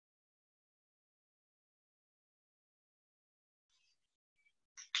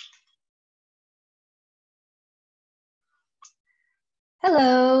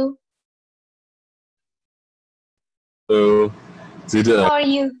Hello, So, did how are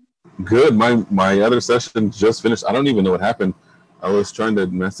you? good. My other session just finished. I don't even know what happened. I was trying to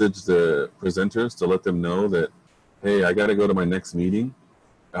message the presenters to let them know that, hey, I got to go to my next meeting,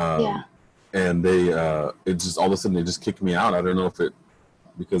 Yeah. um, and they it just all of a sudden they just kicked me out. I don't know if it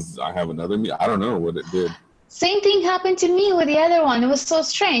because I have another meeting. I don't know what it did. Same thing happened to me with the other one. It was so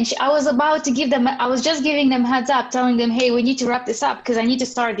strange. I was just giving them heads up, telling them, hey, we need to wrap this up because I need to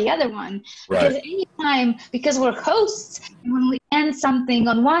start the other one. Right, Because we're hosts, when we end something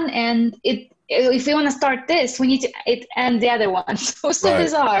on one end, if we want to start this, we need to end the other one. So right.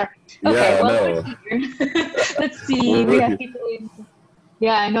 bizarre. Okay, Yeah, I well, know. we're here. Let's see. We have We're- people in.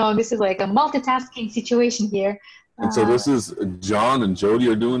 Yeah, I know. This is like a multitasking situation here. and so Uh, this is John and Jody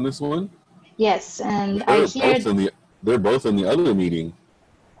are doing this one. yes, and I They're hear. both in the they're both in the other meeting.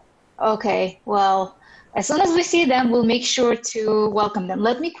 Okay, well, as soon as we see them, we'll make sure to welcome them.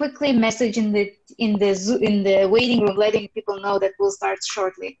 Let me quickly message in the waiting room, letting people know that we'll start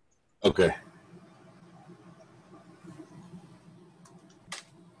shortly. Okay.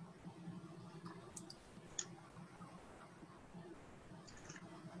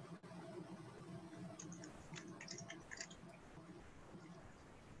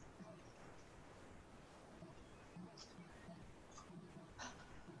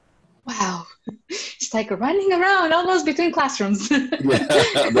 Wow, it's like running around almost between classrooms.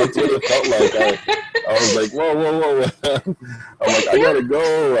 Yeah, that's what it felt like. I was like, whoa, whoa, whoa. I'm like, I Yeah, gotta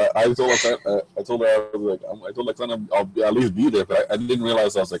go. I told my son, I told her, I was like, I told my son I'll at least be there, but I didn't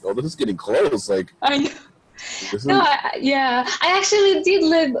realize. I was like, oh, this is getting close. Like, I know. this No, is, yeah, I actually did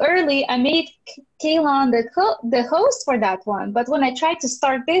live early. I made Kaylon the host for that one, but when I tried to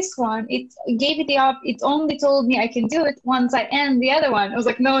start this one, it gave it the op. It only told me I can do it once I end the other one. I was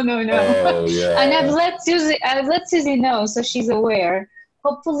like, no, no, no. oh, And yeah. I've let Susie know, so she's aware.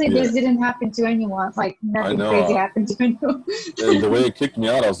 Hopefully, Yeah, this didn't happen to anyone. Like I nothing crazy know. happened to anyone. And the way it kicked me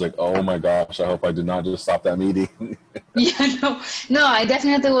out, I was like, oh my gosh, I hope I did not just stop that meeting. Yeah, no, no, I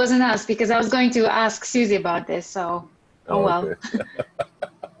definitely wasn't us because I was going to ask Susie about this. So, oh Oh, well. okay.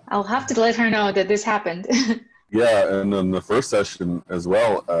 I'll have to let her know that this happened. Yeah, and then the first session as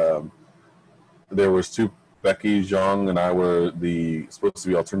well, there was two, Becky Zhang and I were the supposed to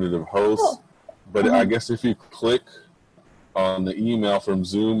be alternative hosts. Oh, But I uh-huh. guess if you click on the email from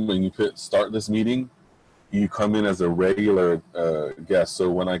Zoom and you hit start this meeting, you come in as a regular guest. So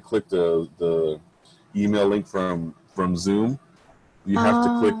when I click the email link from Zoom, you have to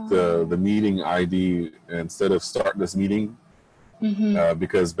click the Oh, meeting ID instead of start this meeting,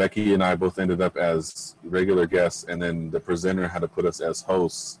 because Becky and I both ended up as regular guests, and then the presenter had to put us as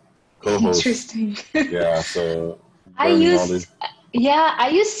hosts, co-hosts. interesting. Yeah, so I learning all used, these. yeah, I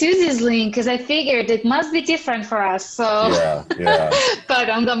used Susie's link because I figured it must be different for us. So, Yeah, yeah, but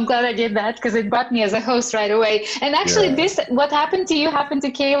I'm glad I did that because it brought me as a host right away. And actually, yeah. what happened to you happened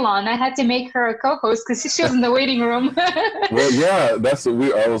to Kaylon. I had to make her a co-host because she was in the waiting room. Well, yeah, that's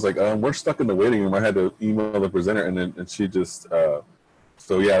what I was like, we're stuck in the waiting room. I had to email the presenter, and she just.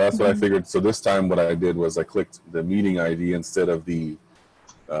 So yeah, that's what I Mhm. figured. So this time, what I did was I clicked the meeting ID instead of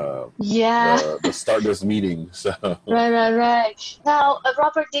uh, Yeah. the start this meeting. So Right, right, right. Now,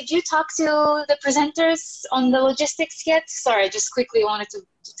 Robert, did you talk to the presenters on the logistics yet? Sorry, I just quickly wanted to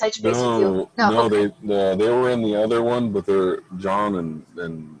touch base with you. no, No, no, okay. they were in the other one, but they're John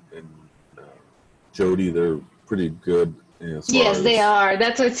and uh, Jody. They're pretty good as far Yes, they as are.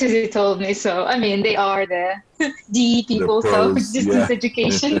 That's what Susie told me. So, I mean, they are the DE the people, so pros. distance Yeah.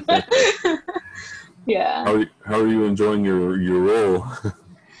 education. Yeah. How are you enjoying your role?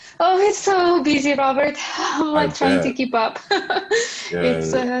 Oh, it's so busy, Robert. I'm I like trying to bet. keep up.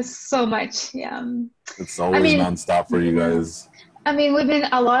 It's Yeah, so much. Yeah. it's I always mean, nonstop for you yeah. guys. We've been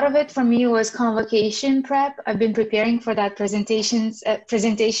a lot of it for me was convocation prep. I've been preparing for that presentation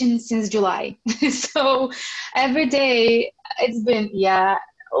since July. So every day it's been, yeah,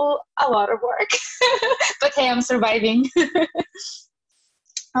 oh, a lot of work. But hey, I'm surviving.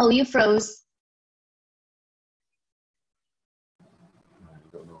 Oh, you froze. I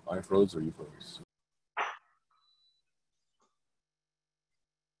don't know. I froze or you froze?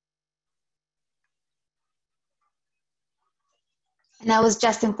 And I was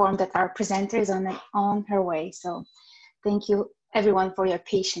just informed that our presenter is on her way. So thank you everyone for your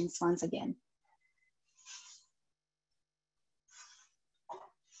patience once again.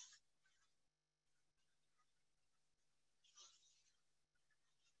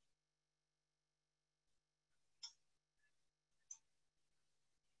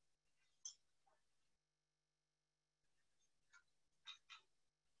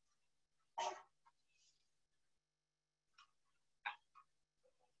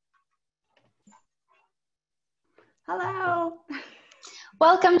 Hello.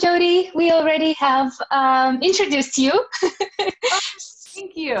 Welcome, Jody. We already have introduced you.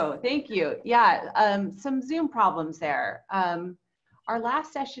 Thank you. Thank you. Yeah, some Zoom problems there. Our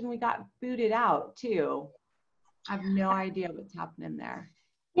last session, we got booted out too. I have no idea what's happening there.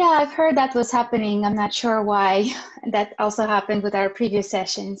 Yeah, I've heard that was happening. I'm not sure why. That also happened with our previous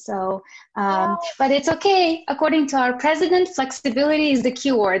session. So, but it's okay. According to our president, flexibility is the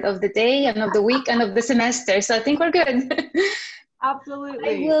keyword of the day and of the week and of the semester. So I think we're good.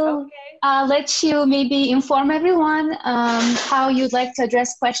 Absolutely. I will let you maybe inform everyone how you'd like to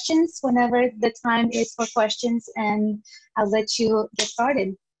address questions whenever the time is for questions, and I'll let you get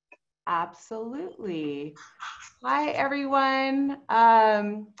started. Absolutely. Hi, everyone.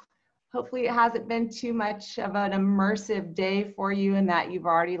 Hopefully it hasn't been too much of an immersive day for you and that you've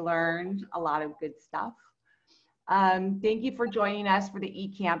already learned a lot of good stuff. Thank you for joining us for the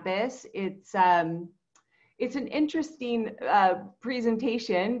eCampus. It's an interesting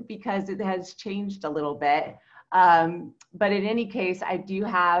presentation because it has changed a little bit. But in any case, I do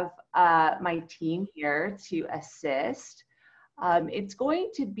have my team here to assist. It's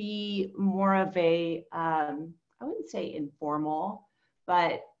going to be more of a, I wouldn't say informal,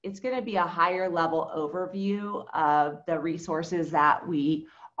 but it's going to be a higher level overview of the resources that we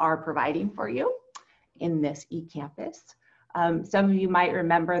are providing for you in this eCampus. Some of you might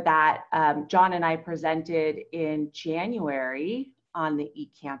remember that John and I presented in January on the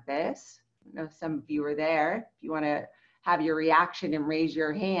eCampus. I know some of you were there. If you want to have your reaction and raise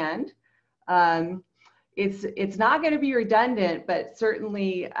your hand. It's not going to be redundant, but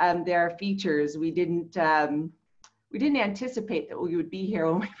certainly there are features we didn't anticipate that we would be here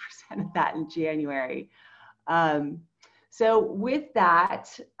when we presented that in January. So with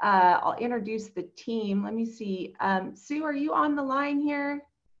that, I'll introduce the team. Let me see. Sue, are you on the line here?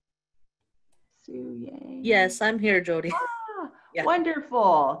 Sue Yang? Yes, I'm here, Jody. Yeah.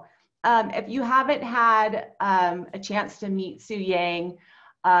 Wonderful. If you haven't had a chance to meet Sue Yang,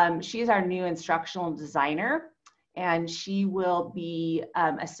 she is our new instructional designer, and she will be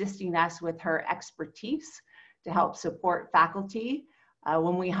assisting us with her expertise to help support faculty.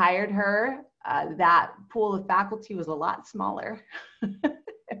 When we hired her, that pool of faculty was a lot smaller,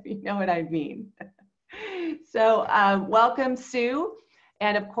 if you know what I mean. So welcome, Sue.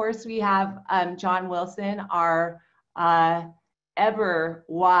 And of course, we have John Wilson, our ever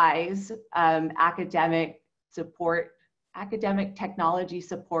wise academic technology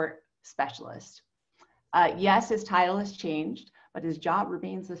support specialist. Yes, his title has changed, but his job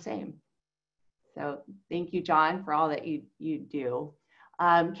remains the same. So thank you, John, for all that you do.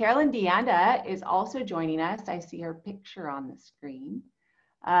 Carolyn Deanda is also joining us. I see her picture on the screen.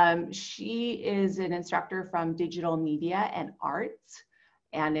 She is an instructor from Digital Media and Arts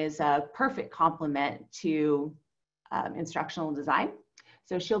and is a perfect complement to instructional design.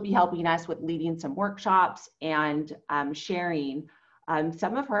 So she'll be helping us with leading some workshops and sharing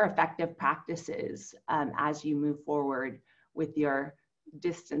some of her effective practices as you move forward with your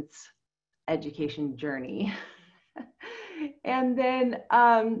distance education journey. And then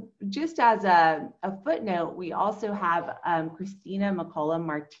just as a footnote, we also have Christina McCollum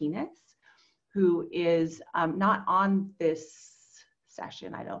Martinez, who is not on this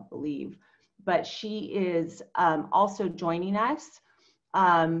session, I don't believe, but she is also joining us.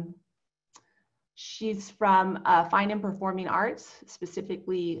 She's from Fine and Performing Arts,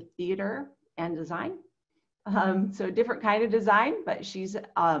 specifically theater and design. So different kind of design, but she's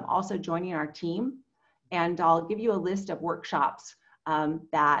also joining our team. And I'll give you a list of workshops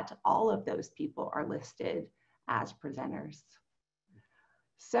that all of those people are listed as presenters.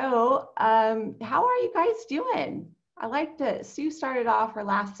 So how are you guys doing? I like to, Sue started off her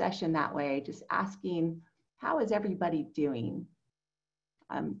last session that way, just asking, how is everybody doing?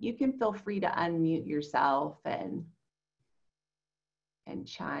 You can feel free to unmute yourself and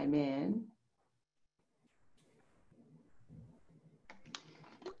chime in.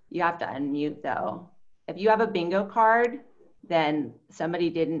 You have to unmute though. If you have a bingo card, then somebody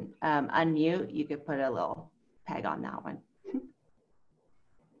didn't unmute, you could put a little peg on that one.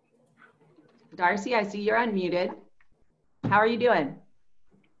 Darcy, I see you're unmuted. How are you doing?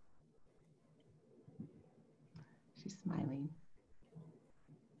 She's smiling.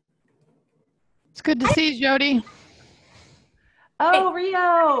 It's good to see you, Jody. Oh,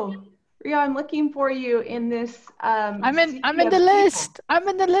 Rio. Rio, I'm looking for you in this. I'm in the list. I'm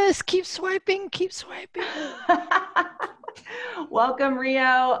in the list. Keep swiping. Keep swiping. Welcome,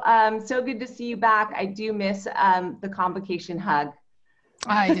 Rio. So good to see you back. I do miss the convocation hug.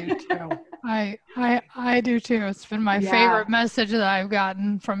 I do too. I do too. It's been my favorite message that I've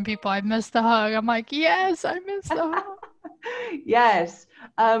gotten from people. I missed the hug. I'm like, yes, I missed the hug. Yes.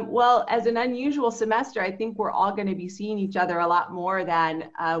 Well, as an unusual semester, I think we're all going to be seeing each other a lot more than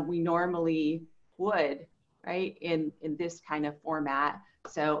we normally would, right? In this kind of format.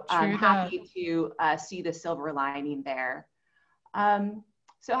 So I'm happy to see the silver lining there.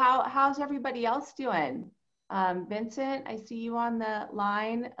 So how's everybody else doing? Vincent, I see you on the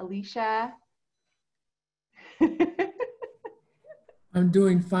line. Alicia. I'm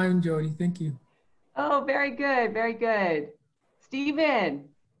doing fine, Jody. Thank you. Oh, very good. Very good. Stephen,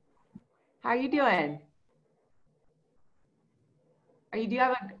 how are you doing? Do you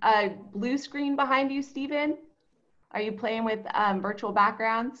have a blue screen behind you, Stephen? Are you playing with virtual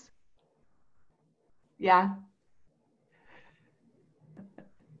backgrounds? Yeah.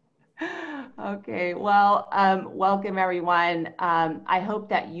 Okay, well, welcome everyone. I hope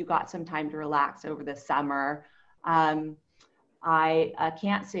that you got some time to relax over the summer. I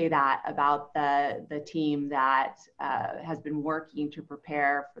can't say that about the team that has been working to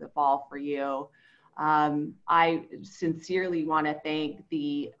prepare for the fall for you. I sincerely want to thank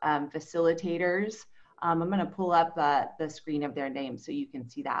the facilitators. I'm going to pull up the screen of their names so you can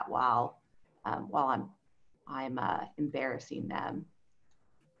see that while I'm embarrassing them.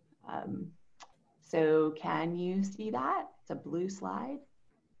 So can you see that? It's a blue slide.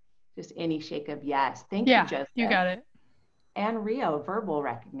 Just any shake of yes. Thank you, Joseph. You got it. And Rio, verbal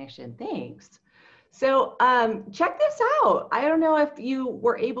recognition. Thanks. So check this out. I don't know if you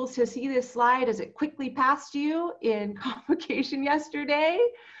were able to see this slide as it quickly passed you in convocation yesterday,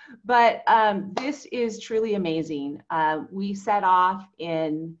 but this is truly amazing. We set off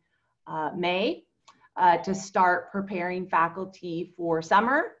in May to start preparing faculty for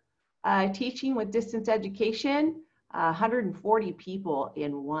summer teaching with distance education, 140 people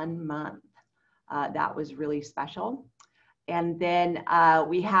in 1 month. That was really special. And then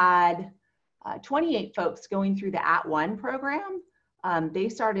we had 28 folks going through the @ONE program. They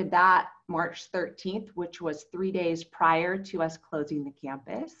started that March 13th, which was 3 days prior to us closing the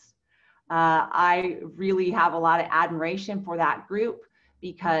campus. I really have a lot of admiration for that group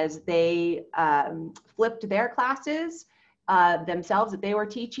because they flipped their classes themselves that they were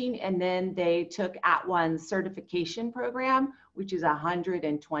teaching, and then they took @ONE's certification program, which is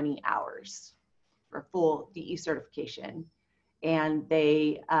 120 hours for full DE certification. And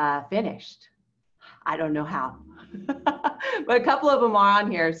they finished. I don't know how, but a couple of them are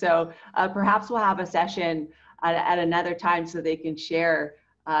on here. So perhaps we'll have a session at another time so they can share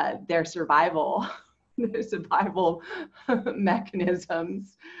their survival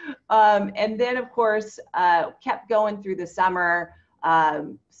mechanisms. And then of course, kept going through the summer.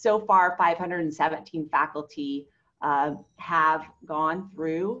 So far, 517 faculty have gone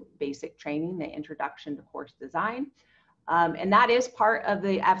through basic training, the introduction to course design. And that is part of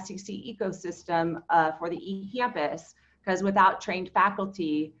the FCC ecosystem for the eCampus, because without trained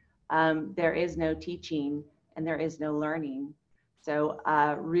faculty, there is no teaching and there is no learning. So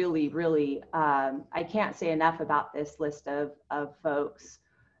really, really, I can't say enough about this list of folks.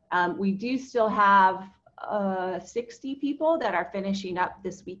 We do still have 60 people that are finishing up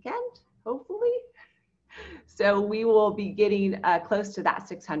this weekend, hopefully. So we will be getting close to that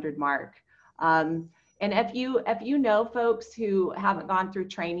 600 mark. And if you know folks who haven't gone through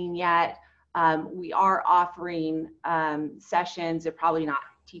training yet, we are offering sessions. They're probably not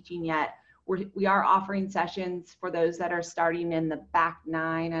teaching yet. We are offering sessions for those that are starting in the back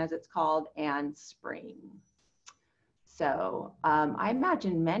 9, as it's called, and spring. So I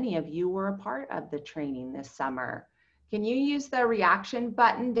imagine many of you were a part of the training this summer. Can you use the reaction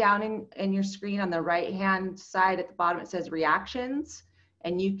button down in your screen on the right-hand side at the bottom? It says reactions,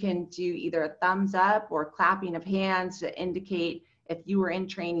 and you can do either a thumbs up or clapping of hands to indicate if you were in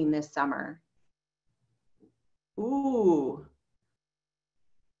training this summer. Ooh.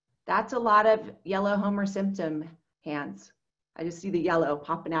 That's a lot of yellow Homer Simpson hands. I just see the yellow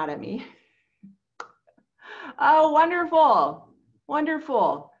popping out at me. Oh, wonderful,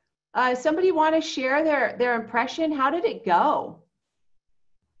 wonderful. Somebody want to share their impression? How did it go?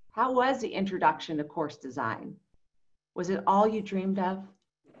 How was the introduction to course design? Was it all you dreamed of?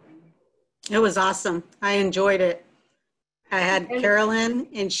 It was awesome. I enjoyed it. I had Carolyn,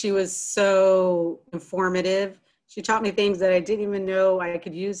 and she was so informative. She taught me things that I didn't even know I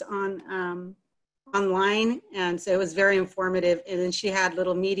could use on online, and so it was very informative. And then she had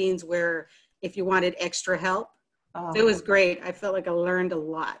little meetings where if you wanted extra help, it was great. I felt like I learned a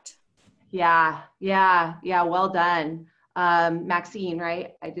lot. Yeah, well done. Maxine,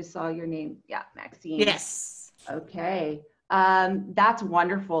 right? I just saw your name. Yeah, Maxine. Yes. Okay. That's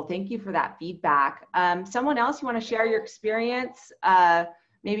wonderful. Thank you for that feedback. Someone else, you want to share your experience,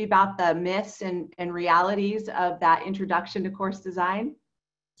 maybe about the myths and realities of that introduction to course design?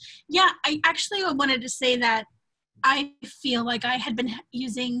 Yeah, I actually wanted to say that I feel like I had been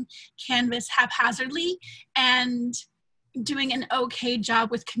using Canvas haphazardly and doing an okay job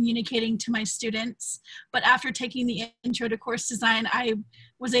with communicating to my students. But after taking the intro to course design, I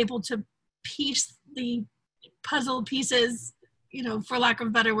was able to piece the puzzle pieces, you know, for lack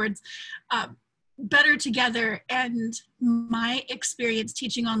of better words, better together. And my experience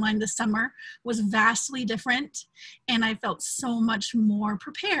teaching online this summer was vastly different. And I felt so much more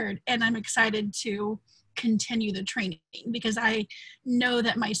prepared. And I'm excited to continue the training because I know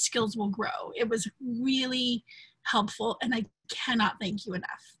that my skills will grow. It was really helpful, and I cannot thank you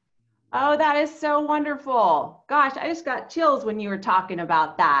enough. Oh, that is so wonderful. Gosh, I just got chills when you were talking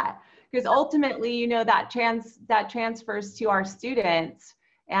about that, because ultimately, you know, that transfers to our students,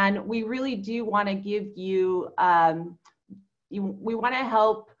 and we really do want to give you, we want to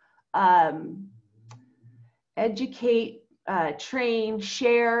help educate, train,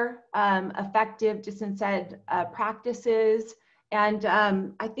 share effective distance ed practices. And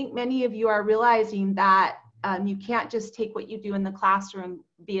I think many of you are realizing that you can't just take what you do in the classroom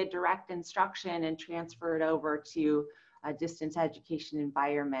via direct instruction and transfer it over to a distance education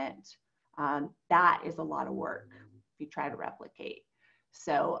environment. That is a lot of work if you try to replicate.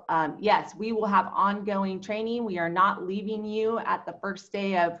 So yes, we will have ongoing training. We are not leaving you at the first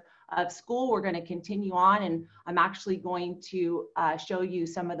day of school. We're going to continue on, and I'm actually going to show you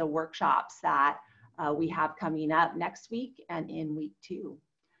some of the workshops that we have coming up next week and in week 2.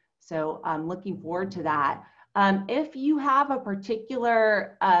 So I'm looking forward to that. If you have a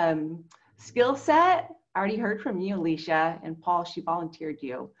particular skill set, I already heard from you, Alicia, and Paul, she volunteered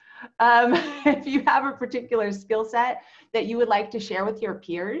you. If you have a particular skill set that you would like to share with your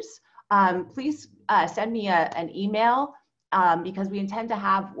peers, please send me an email because we intend to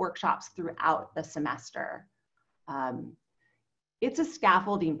have workshops throughout the semester. It's a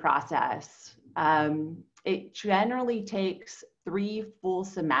scaffolding process. It generally takes 3 full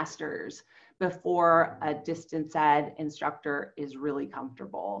semesters before a distance ed instructor is really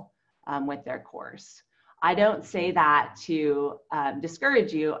comfortable with their course. I don't say that to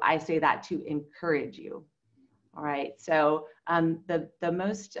discourage you, I say that to encourage you. All right, so the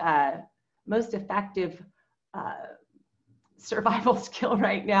most effective survival skill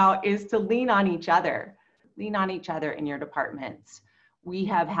right now is to lean on each other in your departments. We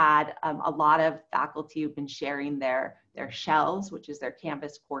have had a lot of faculty who've been sharing their shells, which is their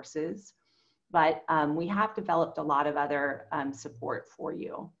Canvas courses, but we have developed a lot of other support for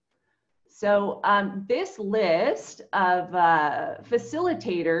you. So this list of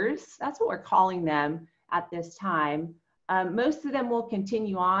facilitators, that's what we're calling them at this time. Most of them will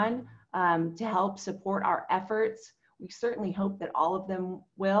continue on to help support our efforts. We certainly hope that all of them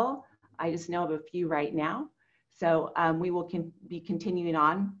will. I just know of a few right now. So we will be continuing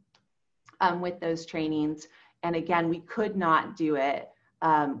on with those trainings. And again, we could not do it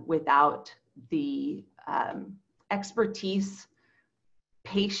without the expertise,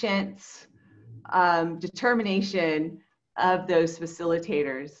 patience, determination of those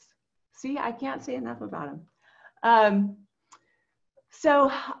facilitators. See, I can't say enough about them.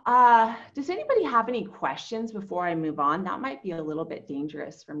 So does anybody have any questions before I move on? That might be a little bit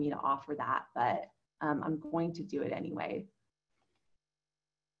dangerous for me to offer that, but I'm going to do it anyway.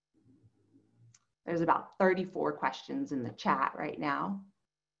 There's about 34 questions in the chat right now.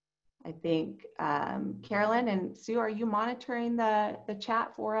 I think Carolyn and Sue, are you monitoring the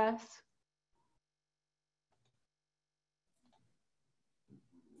chat for us?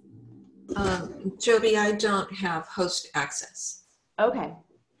 Jody, I don't have host access. Okay,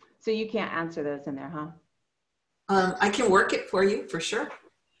 so you can't answer those in there, huh? I can work it for you, for sure.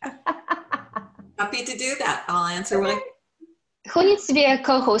 Happy to do that. I'll answer what I... Who needs to be a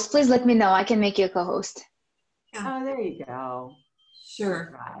co-host? Please let me know. I can make you a co-host. Yeah. Oh, there you go.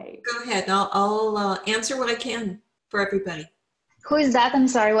 Sure. Right. Go ahead. I'll answer what I can for everybody. Who is that? I'm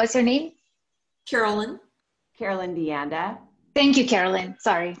sorry. What's your name? Carolyn. Carolyn Deanda. Thank you, Carolyn.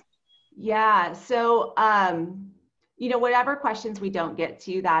 Sorry. Yeah. So, you know, whatever questions we don't get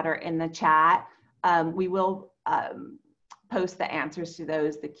to that are in the chat, we will post the answers to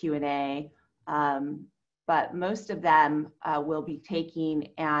those, the Q&A. But most of them will be taking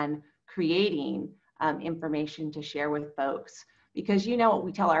and creating information to share with folks. Because you know what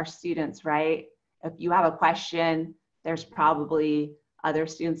we tell our students, right? If you have a question, there's probably other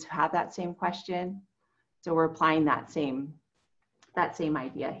students who have that same question. So we're applying that same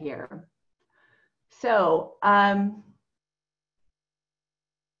idea here. So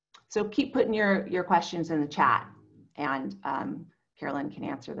So keep putting your questions in the chat, and Carolyn can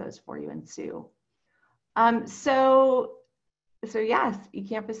answer those for you, and Sue. So yes,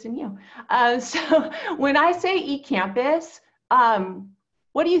 eCampus and you. So when I say eCampus,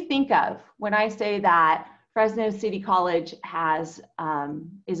 what do you think of when I say that Fresno City College has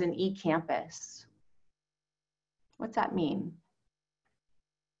is an eCampus? What's that mean?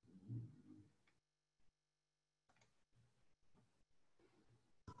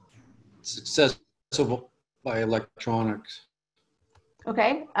 It's accessible by electronics.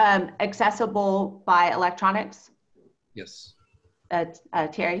 Okay, accessible by electronics? Yes.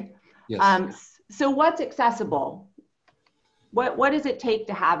 Terry? Yes. So what's accessible? What does it take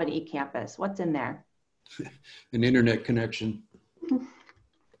to have an eCampus? What's in there? An internet connection.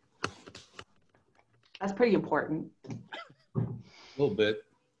 That's pretty important. A little bit.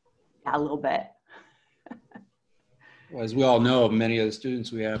 Yeah, a little bit. Well, as we all know, many of the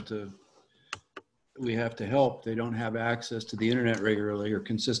students we have to help, they don't have access to the internet regularly or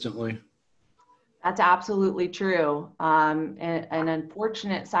consistently. That's absolutely true. An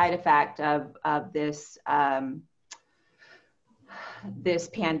unfortunate side effect of this this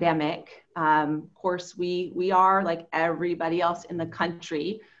pandemic. Of course, we are, like everybody else in the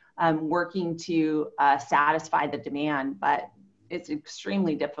country, working to satisfy the demand, but it's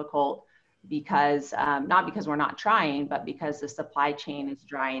extremely difficult because, not because we're not trying, but because the supply chain is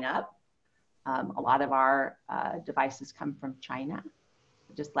drying up. A lot of our devices come from China.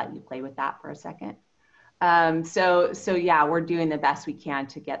 Just let you play with that for a second. So yeah, we're doing the best we can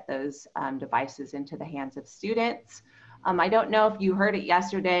to get those devices into the hands of students. I don't know if you heard it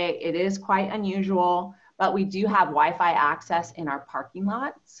yesterday, it is quite unusual, but we do have Wi-Fi access in our parking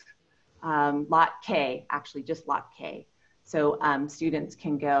lots. Lot K, actually just lot K. So students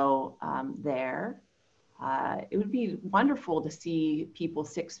can go there. It would be wonderful to see people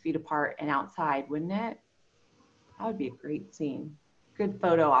 6 feet apart and outside, wouldn't it? That would be a great scene. Good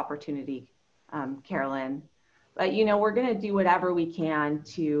photo opportunity, Carolyn. But you know, we're gonna do whatever we can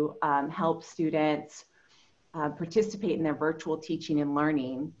to help students participate in their virtual teaching and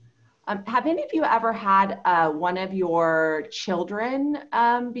learning. Have any of you ever had one of your children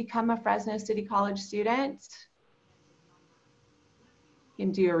become a Fresno City College student? You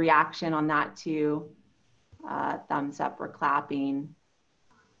can do a reaction on that too. Thumbs up or clapping.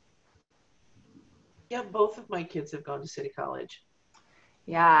 Yeah, both of my kids have gone to City College.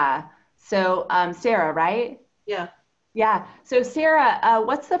 Yeah. So Sarah, right? Yeah. Yeah. So Sarah,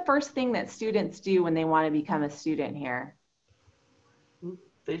 what's the first thing that students do when they want to become a student here?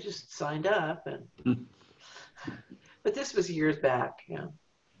 They just signed up, and but this was years back. Yeah.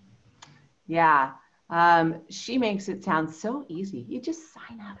 Yeah. She makes it sound so easy. You just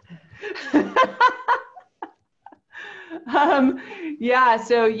sign up. Yeah.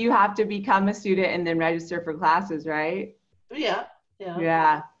 So you have to become a student and then register for classes, right? Yeah. Yeah.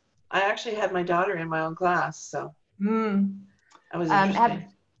 Yeah. I actually had my daughter in my own class, so that was interesting.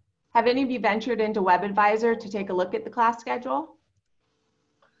 Have any of you ventured into WebAdvisor to take a look at the class schedule?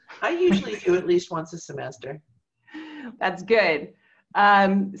 I usually do at least once a semester. That's good.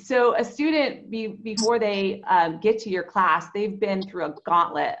 So a student, before they get to your class, they've been through a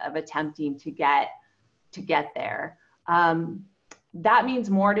gauntlet of attempting to get there. That means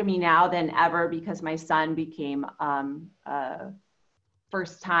more to me now than ever because my son became a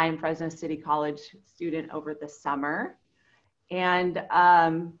first-time Fresno City College student over the summer. And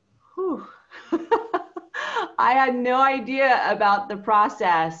I had no idea about the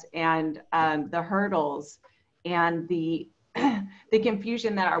process and the hurdles and the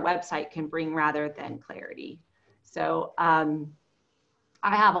confusion that our website can bring rather than clarity. So I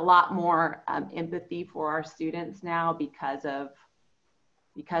have a lot more empathy for our students now because of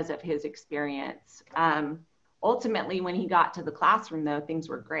his experience. Ultimately, when he got to the classroom, though, things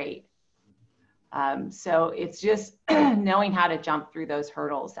were great. So it's just knowing how to jump through those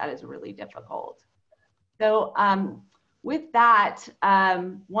hurdles that is really difficult. So with that,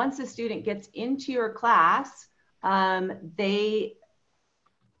 once a student gets into your class, they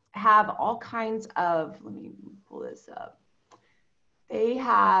have all kinds of, let me pull this up. They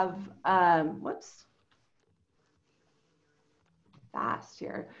have, whoops, fast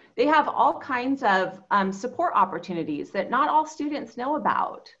here. They have all kinds of support opportunities that not all students know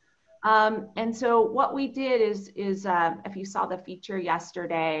about. And so what we did is if you saw the feature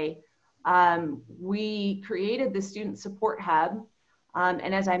yesterday, we created the Student Support Hub.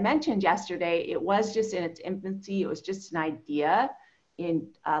 And as I mentioned yesterday, it was just in its infancy. It was just an idea in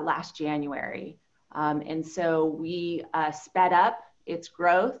last January. And so we sped up its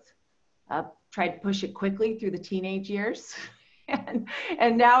growth, tried to push it quickly through the teenage years.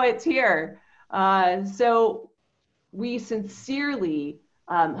 and now it's here. So we sincerely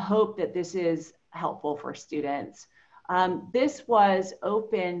hope that this is helpful for students. This was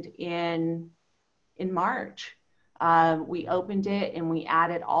opened in March. We opened it and we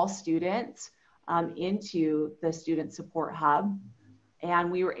added all students into the Student Support Hub.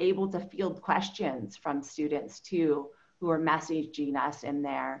 And we were able to field questions from students too, who were messaging us in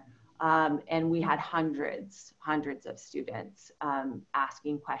there. And we had hundreds of students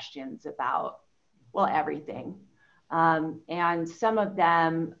asking questions about, well, everything. And some of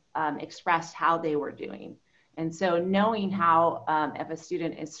them expressed how they were doing. And so knowing how, if a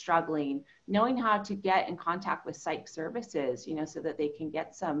student is struggling, knowing how to get in contact with psych services, you know, so that they can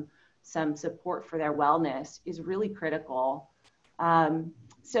get some support for their wellness is really critical.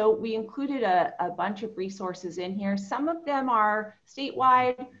 So we included a bunch of resources in here. Some of them are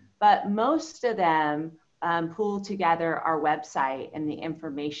statewide, but most of them pull together our website and the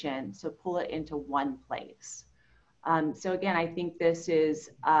information, so pull it into one place. So again, I think this is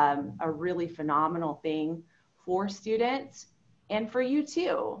a really phenomenal thing for students and for you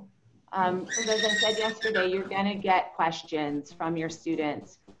too. Because as I said yesterday, you're gonna get questions from your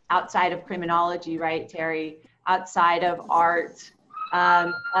students outside of criminology, right, Terry? Outside of art,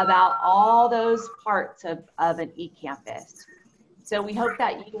 about all those parts of an eCampus. So we hope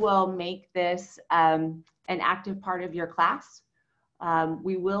that you will make this an active part of your class.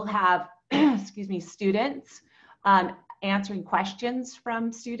 We will have, excuse me, students answering questions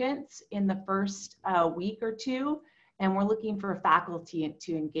from students in the first week or two, and we're looking for faculty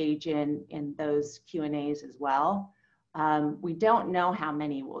to engage in those Q&As as well. We don't know how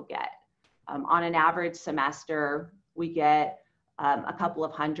many we'll get. On an average semester, we get a couple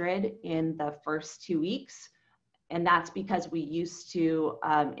of hundred in the first 2 weeks. And that's because we used to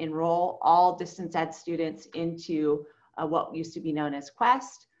enroll all distance ed students into what used to be known as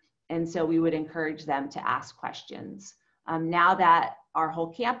Quest. And so we would encourage them to ask questions. Now that our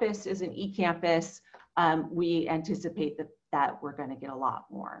whole campus is an eCampus, we anticipate that we're going to get a lot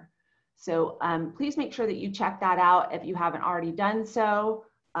more. So please make sure that you check that out if you haven't already done so.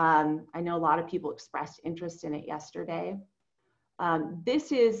 I know a lot of people expressed interest in it yesterday.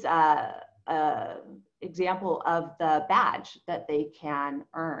 This is an example of the badge that they can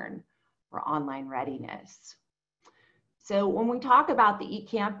earn for online readiness. So when we talk about the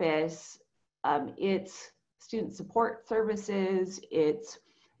eCampus, it's student support services, it's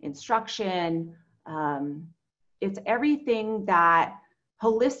instruction, it's everything that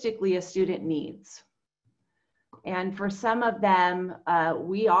holistically a student needs. And for some of them,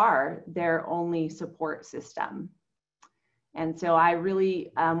 we are their only support system. And so I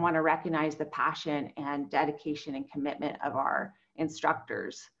really want to recognize the passion and dedication and commitment of our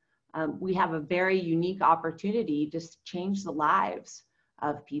instructors. We have a very unique opportunity to change the lives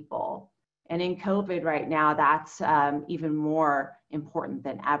of people. And in COVID right now, that's even more important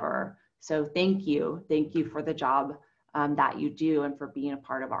than ever. So thank you for the job that you do and for being a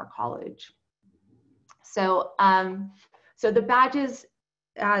part of our college. So, so the badges,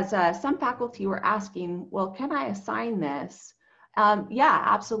 as some faculty were asking, well, can I assign this? Yeah,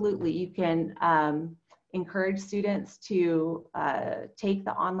 absolutely. You can encourage students to take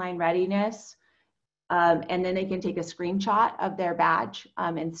the online readiness, and then they can take a screenshot of their badge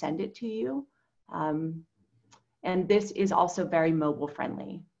and send it to you. And this is also very mobile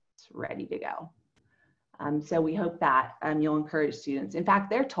friendly. It's ready to go. So we hope that you'll encourage students. In fact,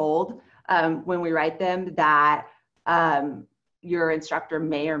 they're told when we write them that your instructor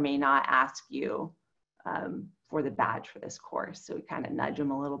may or may not ask you for the badge for this course. So we kind of nudge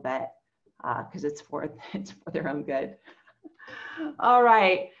them a little bit because it's for their own good. All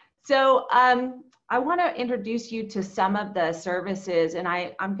right. So I want to introduce you to some of the services, and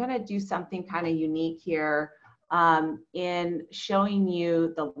I'm going to do something kind of unique here in showing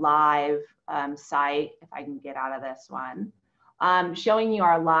you the live site, if I can get out of this one. Showing you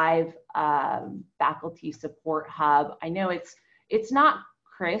our live faculty support hub. I know it's not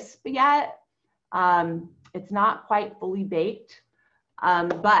crisp yet. It's not quite fully baked,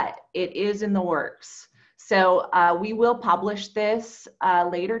 but it is in the works. So we will publish this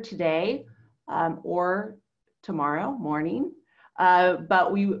later today or tomorrow morning.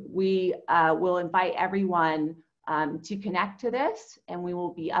 But we will invite everyone to connect to this, and we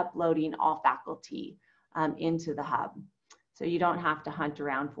will be uploading all faculty into the hub. So you don't have to hunt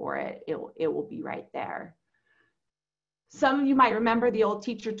around for it. It will be right there. Some of you might remember the old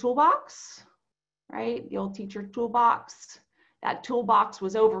teacher toolbox, right? The old teacher toolbox. That toolbox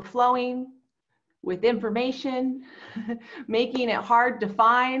was overflowing with information, making it hard to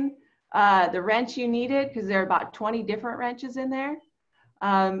find the wrench you needed, because there are about 20 different wrenches in there.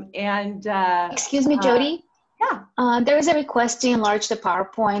 Excuse me, Jody. Yeah. There is a request to enlarge the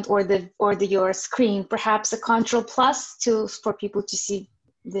PowerPoint or your screen, perhaps a Control Plus for people to see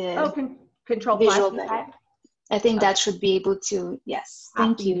the Control visual Plus. better. I think that should be able to, yes.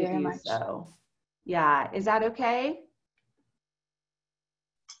 Thank you very much. So. Yeah, is that okay?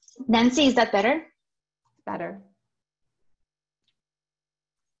 Nancy, is that better? Better.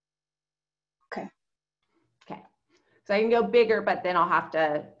 Okay. Okay. So I can go bigger, but then I'll have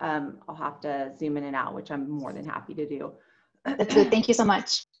to zoom in and out, which I'm more than happy to do. That's good. Thank you so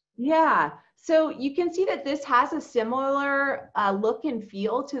much. Yeah. So you can see that this has a similar look and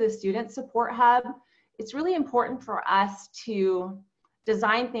feel to the Student Support Hub. It's really important for us to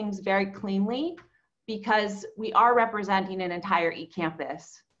design things very cleanly because we are representing an entire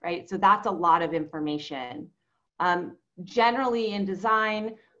eCampus, right? So that's a lot of information. Generally in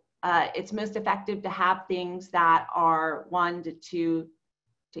design, it's most effective to have things that are 1 to 2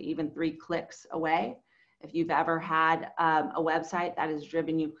 to even 3 clicks away. If you've ever had a website that has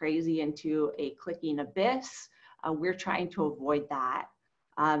driven you crazy into a clicking abyss, we're trying to avoid that.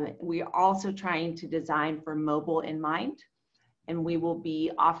 We are also trying to design for mobile in mind, and we will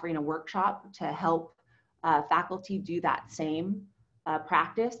be offering a workshop to help faculty do that same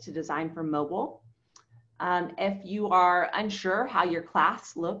practice to design for mobile. If you are unsure how your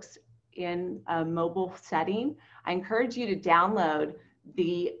class looks in a mobile setting, I encourage you to download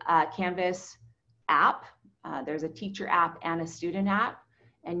the Canvas app. There's a teacher app and a student app,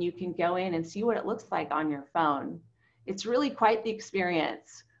 and you can go in and see what it looks like on your phone. It's really quite the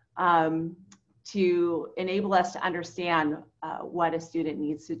experience to enable us to understand what a student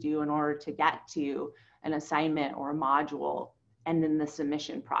needs to do in order to get to an assignment or a module, and then the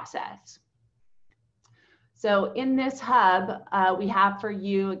submission process. So in this hub, we have for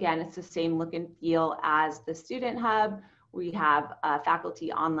you, again, it's the same look and feel as the student hub. We have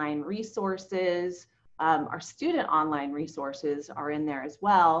faculty online resources. Our student online resources are in there as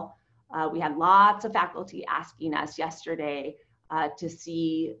well. We had lots of faculty asking us yesterday to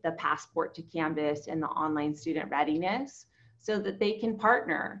see the Passport to Canvas and the online student readiness so that they can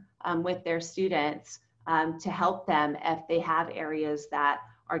partner with their students to help them if they have areas that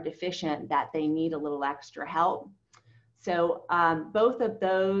are deficient, that they need a little extra help. So both of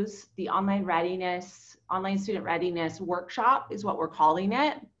those, the online student readiness workshop is what we're calling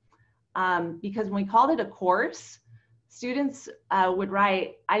it. Because when we called it a course, students would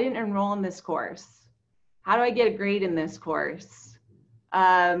write, I didn't enroll in this course. How do I get a grade in this course?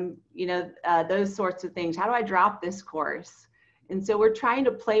 Those sorts of things. How do I drop this course? And so we're trying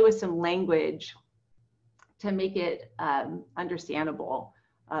to play with some language to make it understandable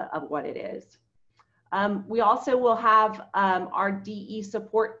of what it is. We also will have our DE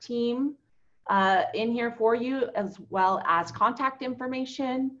support team in here for you, as well as contact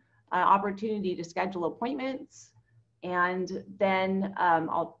information, opportunity to schedule appointments. And then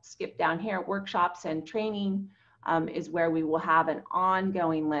I'll skip down here, workshops and training is where we will have an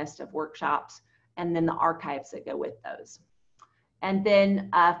ongoing list of workshops and then the archives that go with those. And then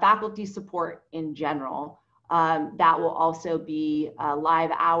faculty support in general. That will also be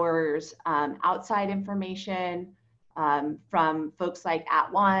live hours, outside information from folks like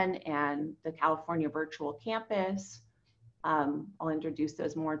 @ONE and the California Virtual Campus. I'll introduce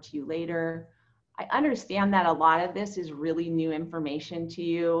those more to you later. I understand that a lot of this is really new information to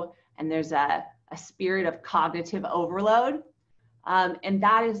you, and there's a spirit of cognitive overload, and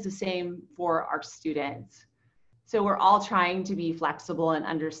that is the same for our students. So we're all trying to be flexible and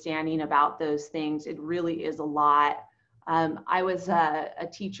understanding about those things. It really is a lot. I was a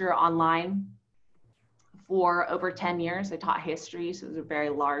teacher online for over 10 years. I taught history, so it was a very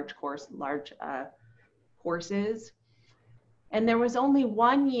large course, courses. And there was only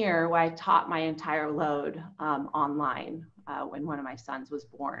 1 year where I taught my entire load online when one of my sons was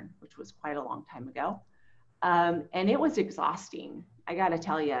born, which was quite a long time ago. And it was exhausting. I gotta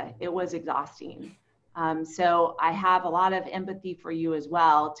tell you, it was exhausting. So I have a lot of empathy for you as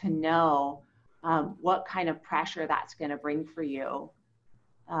well to know what kind of pressure that's gonna bring for you.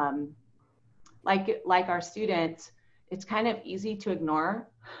 Like our students, it's kind of easy to ignore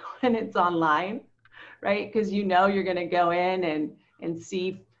when it's online, right? Because you know you're gonna go in and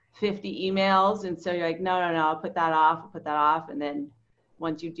see 50 emails, and so you're like, no, I'll put that off, and then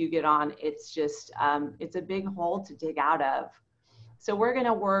once you do get on, it's just, it's a big hole to dig out of. So we're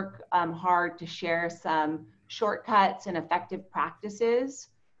gonna work hard to share some shortcuts and effective practices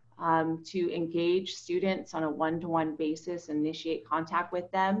to engage students on a one-to-one basis, initiate contact with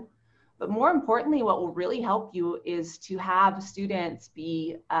them. But more importantly, what will really help you is to have students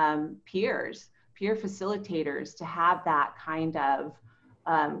be peer facilitators, to have that kind of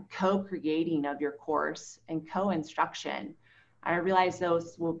co-creating of your course and co-instruction. I realize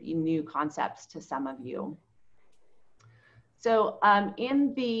those will be new concepts to some of you. So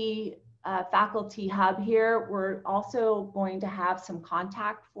in the faculty hub here, we're also going to have some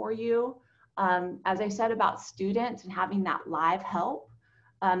contact for you. As I said about students and having that live help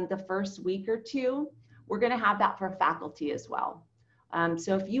the first week or two, we're going to have that for faculty as well.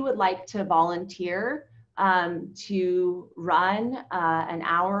 So if you would like to volunteer to run an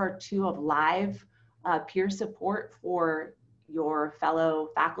hour or two of live peer support for your fellow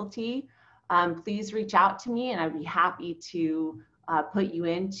faculty, please reach out to me and I'd be happy to put you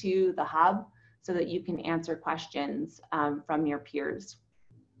into the hub so that you can answer questions from your peers.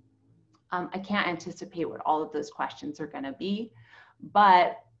 I can't anticipate what all of those questions are going to be,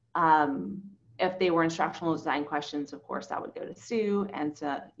 but if they were instructional design questions, of course, that would go to Sue and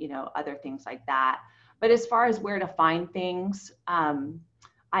to, you know, other things like that. But as far as where to find things, I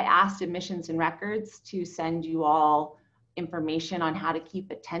asked admissions and records to send you all information on how to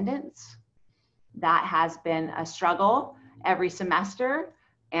keep attendance. That has been a struggle every semester,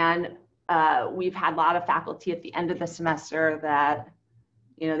 and we've had a lot of faculty at the end of the semester that,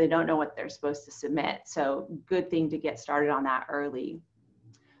 you know, they don't know what they're supposed to submit. So good thing to get started on that early.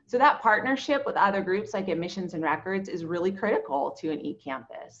 So that partnership with other groups like admissions and records is really critical to an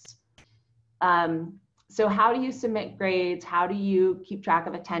eCampus. So how do you submit grades? How do you keep track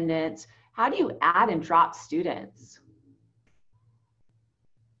of attendance? How do you add and drop students?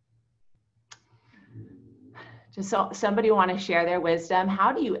 Just so somebody want to share their wisdom.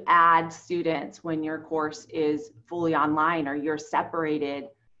 How do you add students when your course is fully online or you're separated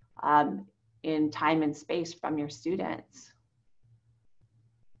in time and space from your students?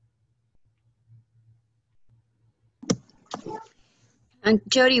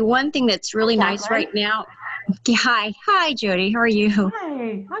 Jody, one thing that's really nice right now. Hi, Jody. How are you?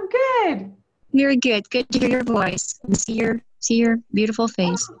 Hi, I'm good. Very good. Good to hear your voice and see your beautiful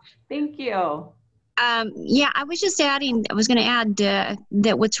face. Thank you. Yeah, I was just adding. I was going to add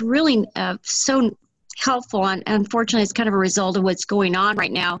that what's really so helpful, and unfortunately, it's kind of a result of what's going on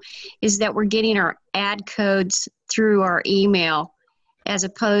right now, is that we're getting our ad codes through our email, as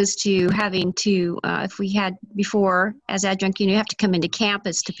opposed to having to, if we had before as adjunct, you have to come into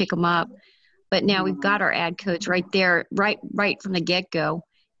campus to pick them up. But now we've got our ad codes right there, right from the get-go,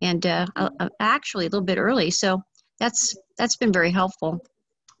 and actually a little bit early. So that's been very helpful.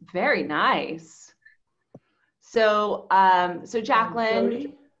 Very nice. So, so Jacqueline,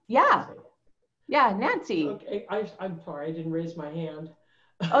 Jody? yeah, Nancy. Okay, I'm sorry, I didn't raise my hand.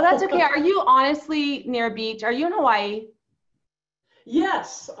 Oh, that's okay. Are you honestly near a beach? Are you in Hawaii?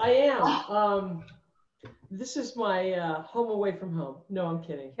 Yes, I am. This is my home away from home. No, I'm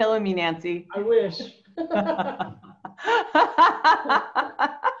kidding. Killing me, Nancy. I wish.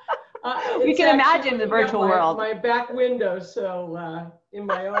 We can imagine the virtual world. My back window, so in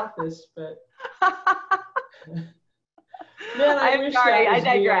my office, but. Man, I'm sorry, I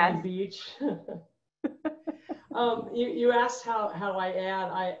digress. On the beach. You asked how I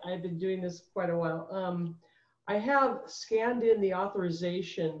add. I've been doing this quite a while. I have scanned in the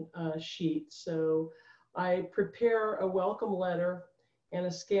authorization sheet. So I prepare a welcome letter and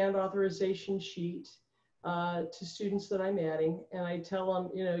a scanned authorization sheet to students that I'm adding. And I tell them,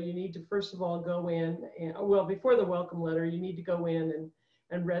 you need to first of all go in, and, well, before the welcome letter, you need to go in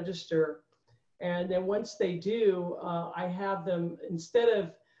and register. And then once they do, I have them, instead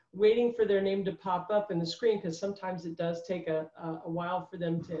of waiting for their name to pop up in the screen, because sometimes it does take a while for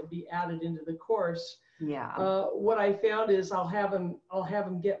them to be added into the course. Yeah. What I found is I'll have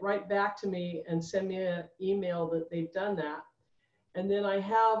them get right back to me and send me an email that they've done that. And then I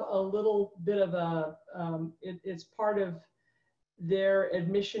have a little bit of a, it's part of their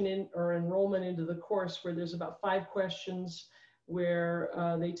admission in or enrollment into the course, where there's about 5 questions where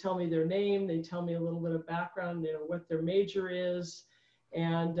they tell me their name, they tell me a little bit of background, what their major is.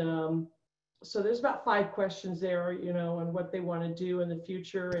 And so there's about 5 questions there, and what they want to do in the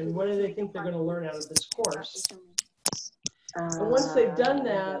future and what do they think they're going to learn out of this course. And once they've done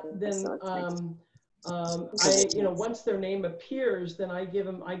that, then once their name appears, then I give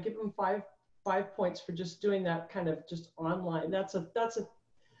them 5 points for just doing that kind of just online. That's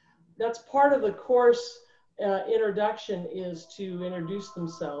part of the course. Introduction is to introduce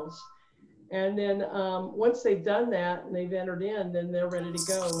themselves, and then once they've done that and they've entered in, then they're ready to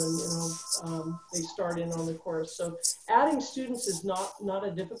go, and they start in on the course. So adding students is not a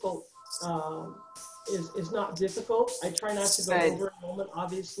difficult is not difficult. I try not to go over enrollment,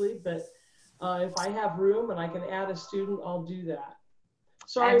 obviously, but if I have room and I can add a student, I'll do that.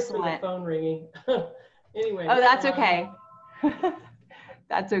 Sorry for the phone ringing. Anyway. Oh, that's okay.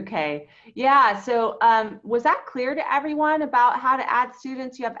 That's okay. Yeah, so was that clear to everyone about how to add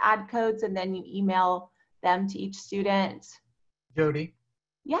students? You have add codes and then you email them to each student. Jody?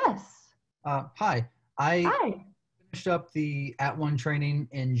 Yes. Hi. I finished up the @ONE training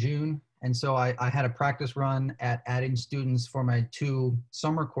in June, and so I had a practice run at adding students for my 2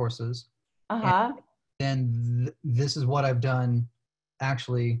 summer courses. Uh-huh. And this is what I've done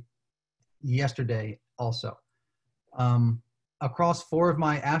actually yesterday also. Across 4 of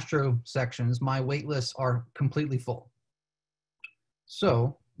my Astro sections, my wait lists are completely full.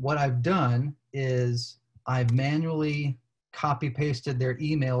 So what I've done is I've manually copy pasted their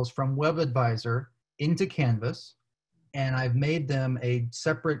emails from WebAdvisor into Canvas, and I've made them a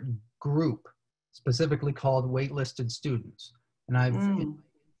separate group specifically called waitlisted students. And I've in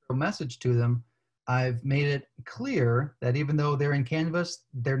a message to them, I've made it clear that even though they're in Canvas,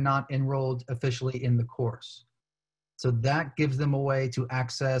 they're not enrolled officially in the course. So that gives them a way to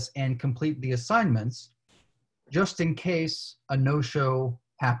access and complete the assignments just in case a no-show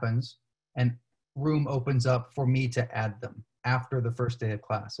happens and room opens up for me to add them after the first day of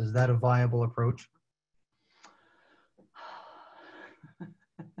class. Is that a viable approach?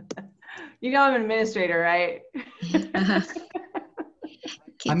 You know I'm an administrator, right?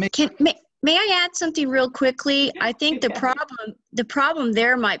 May I add something real quickly? I think the problem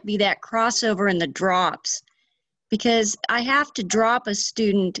there might be that crossover in the drops, because I have to drop a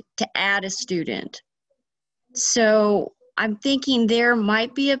student to add a student. So I'm thinking there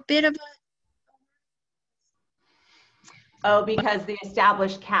might be a bit of a... Oh, because the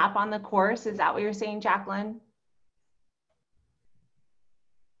established cap on the course, is that what you're saying, Jacqueline?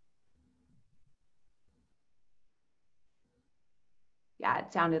 Yeah,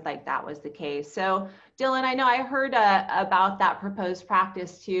 it sounded like that was the case. So Dylan, I know I heard about that proposed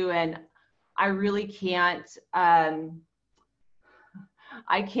practice too, and I really can't, it's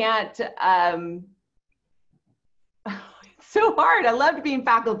so hard. I loved being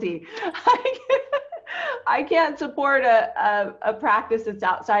faculty. I can't support a practice that's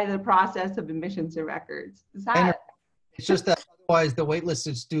outside of the process of admissions and records. Is that? It's just that otherwise the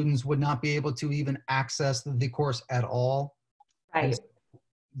waitlisted students would not be able to even access the course at all. Right.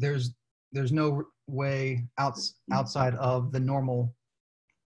 There's no way outside of the normal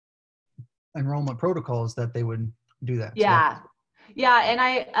enrollment protocols that they would do that. Yeah. So. Yeah,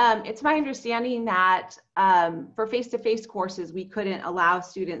 and it's my understanding that for face-to-face courses, we couldn't allow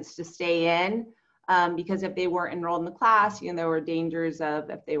students to stay in because if they weren't enrolled in the class, there were dangers of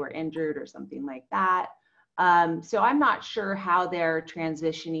if they were injured or something like that. So I'm not sure how they're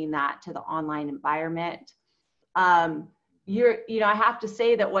transitioning that to the online environment. I have to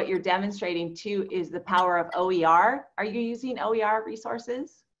say that what you're demonstrating too is the power of OER. Are you using OER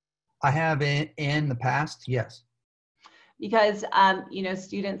resources? I have in the past, yes. Because,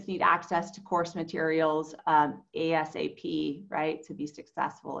 students need access to course materials ASAP, right, to be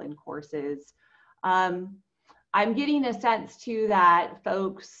successful in courses. I'm getting a sense too that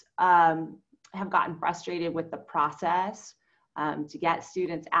folks have gotten frustrated with the process to get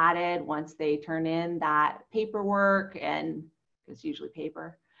students added once they turn in that paperwork, and it's usually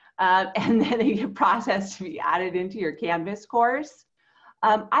paper, and then they get processed to be added into your Canvas course.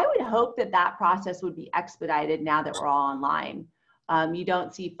 I would hope that that process would be expedited now that we're all online. You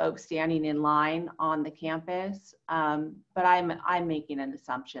don't see folks standing in line on the campus, but I'm making an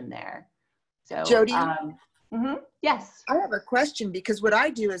assumption there. So, Jody? Yes. I have a question, because what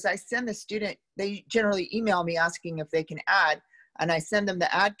I do is I send the student, they generally email me asking if they can add, and I send them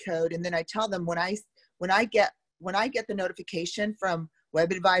the add code, and then I tell them when I get the notification from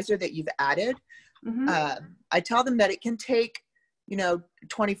WebAdvisor that you've added, I tell them that it can take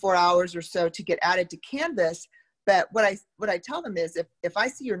 24 hours or so to get added to Canvas. But what I tell them is if I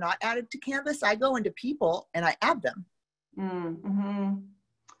see you're not added to Canvas, I go into people and I add them.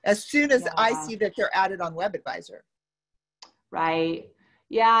 As soon as I see that they're added on WebAdvisor. Right.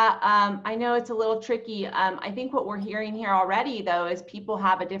 Yeah, I know it's a little tricky. I think what we're hearing here already, though, is people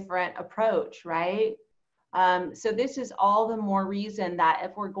have a different approach, right? So this is all the more reason that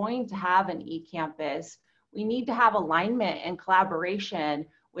if we're going to have an eCampus, we need to have alignment and collaboration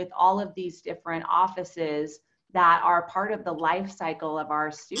with all of these different offices that are part of the life cycle of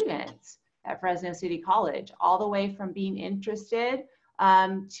our students at Fresno City College, all the way from being interested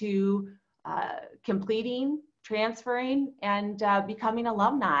to completing, transferring, and becoming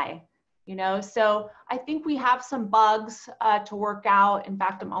alumni. So I think we have some bugs to work out. In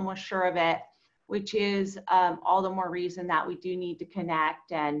fact, I'm almost sure of it which is all the more reason that we do need to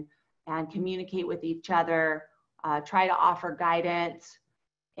connect and communicate with each other, try to offer guidance,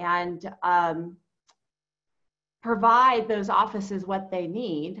 and provide those offices what they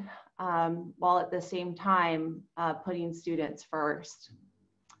need, while at the same time putting students first.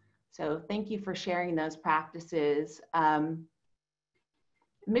 So thank you for sharing those practices.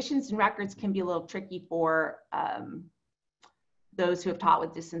 Admissions and records can be a little tricky for those who have taught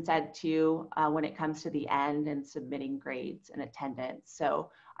with distance ed too, when it comes to the end and submitting grades and attendance. So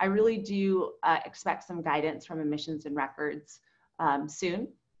I really do expect some guidance from admissions and records soon.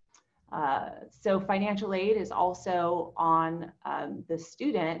 So financial aid is also on the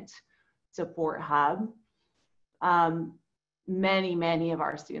student support hub. Many of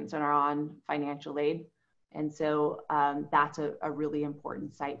our students are on financial aid. And so that's a really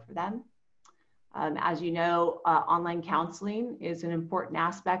important site for them. As you know, online counseling is an important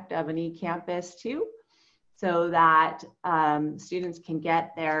aspect of an eCampus too, so that students can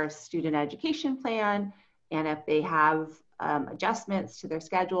get their student education plan, and if they have adjustments to their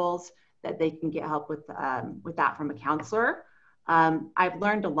schedules, that they can get help with that from a counselor. I've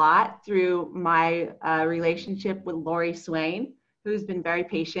learned a lot through my relationship with Lori Swain, who's been very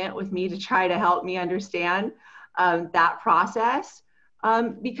patient with me to try to help me understand that process,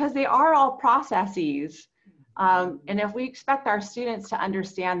 because they are all processes. And if we expect our students to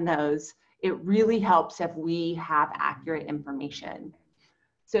understand those, it really helps if we have accurate information.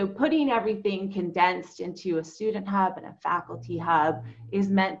 So putting everything condensed into a student hub and a faculty hub is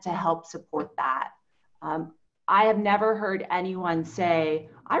meant to help support that. I have never heard anyone say,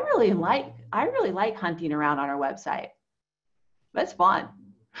 I really like hunting around on our website. That's fun.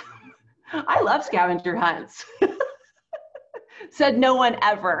 I love scavenger hunts. Said no one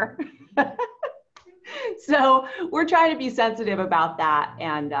ever. So we're trying to be sensitive about that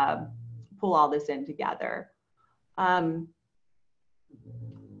and pull all this in together.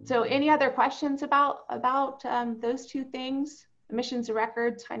 So any other questions about those two things? Admissions and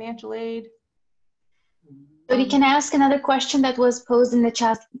records, financial aid? But you can ask another question that was posed in the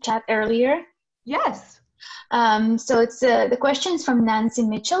chat earlier. Yes. So it's the question is from Nancy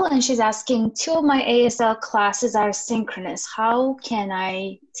Mitchell, and she's asking, 2 of my ASL classes are synchronous. How can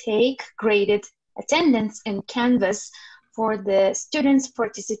I take graded attendance in Canvas for the students'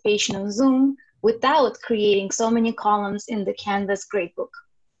 participation on Zoom without creating so many columns in the Canvas gradebook?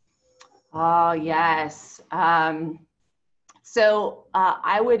 Oh, yes. So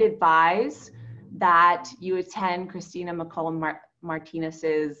I would advise that you attend Christina McCollum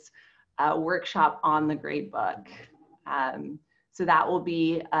Martinez's workshop on the gradebook. So that will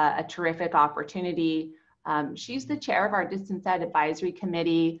be a terrific opportunity. She's the chair of our Distance Ed Advisory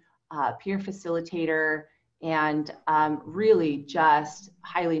Committee, peer facilitator, and really just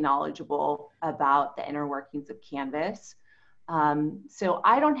highly knowledgeable about the inner workings of Canvas. So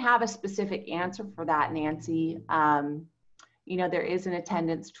I don't have a specific answer for that, Nancy. You know, there is an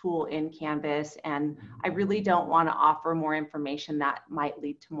attendance tool in Canvas, and I really don't want to offer more information that might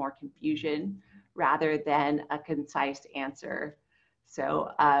lead to more confusion rather than a concise answer.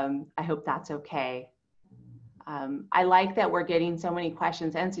 So I hope that's okay. I like that we're getting so many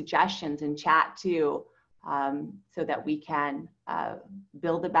questions and suggestions in chat too, so that we can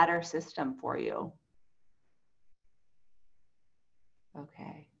build a better system for you.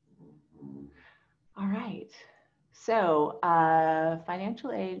 Okay. All right. So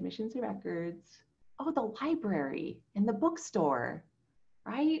financial aid, admissions and records. Oh, the library and the bookstore,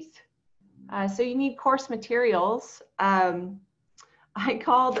 right? So you need course materials. I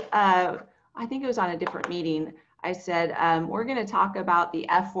called, I think it was on a different meeting. I said, we're going to talk about the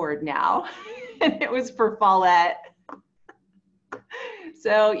F word now. And it was for Follett.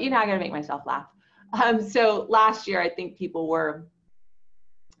 So you're not going to make myself laugh. So last year, I think people were,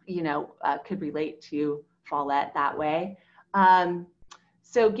 you know, could relate to Follett that way.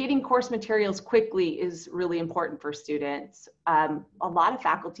 So getting course materials quickly is really important for students. A lot of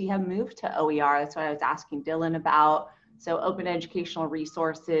faculty have moved to OER. That's what I was asking Dylan about. So open educational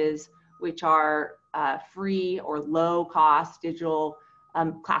resources, which are free or low cost digital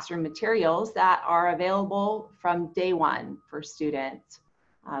classroom materials that are available from day one for students.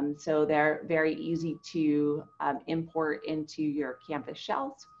 So they're very easy to import into your Canvas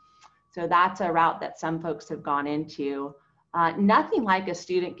shells. So that's a route that some folks have gone into. Nothing like a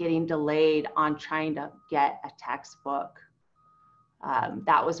student getting delayed on trying to get a textbook.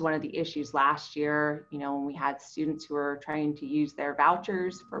 That was one of the issues last year, you know, when we had students who were trying to use their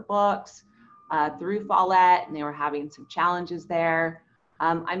vouchers for books through Follett, and they were having some challenges there.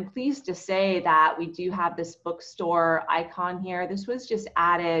 I'm pleased to say that we do have this bookstore icon here. This was just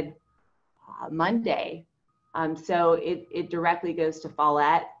added Monday. So it directly goes to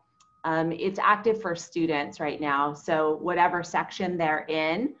Follett. It's active for students right now. So whatever section they're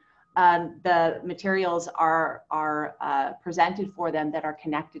in, the materials are presented for them that are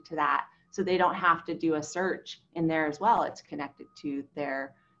connected to that. So they don't have to do a search in there as well. It's connected to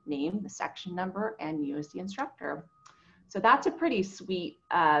their name, the section number, and you as the instructor. So that's a pretty sweet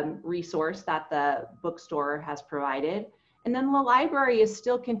resource that the bookstore has provided. And then the library is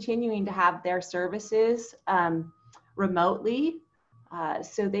still continuing to have their services remotely.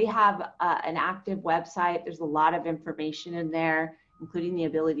 So they have an active website. There's a lot of information in there, including the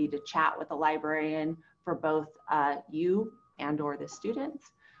ability to chat with a librarian for both you and or the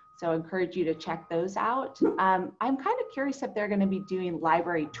students. So I encourage you to check those out. I'm kind of curious if they're going to be doing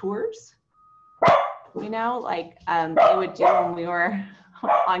library tours, you know, like they would do when we were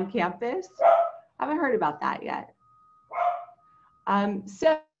on campus. I haven't heard about that yet.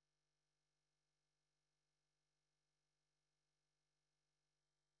 So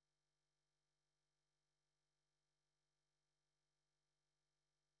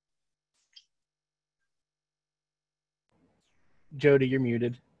Jody, you're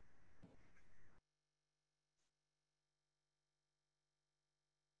muted.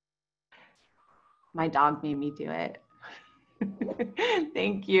 my dog made me do it.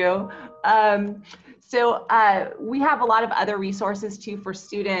 Thank you. So we have a lot of other resources too for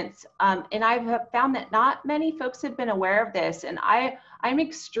students. And I've found that not many folks have been aware of this. And I'm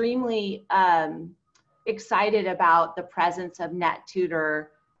extremely excited about the presence of NetTutor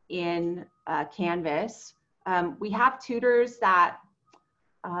in Canvas. We have tutors that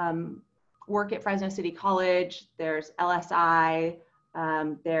work at Fresno City College. There's LSI.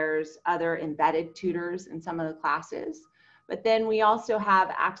 There's other embedded tutors in some of the classes. But then we also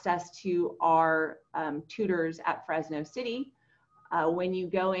have access to our tutors at Fresno City. When you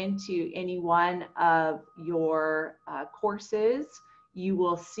go into any one of your courses, you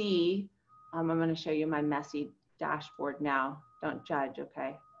will see, I'm going to show you my messy dashboard now. Don't judge,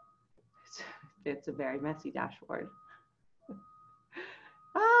 okay? It's a very messy dashboard.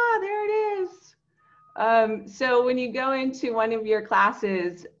 Ah, there it is. So when you go into one of your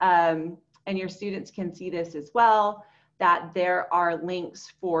classes, and your students can see this as well, that there are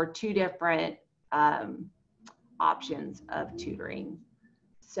links for 2 different options of tutoring.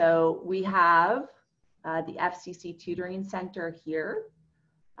 So we have the FCC Tutoring Center here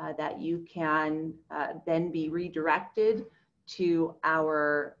that you can then be redirected to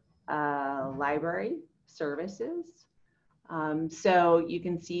our library services. So you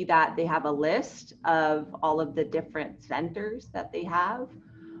can see that they have a list of all of the different centers that they have.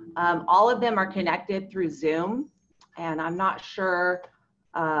 All of them are connected through Zoom, and I'm not sure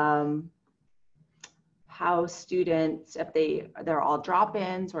how students, if they're all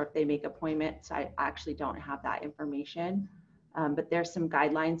drop-ins or if they make appointments. I actually don't have that information, but there's some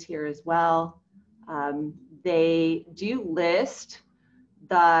guidelines here as well. They do list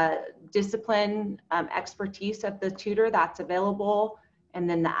the discipline expertise of the tutor that's available, and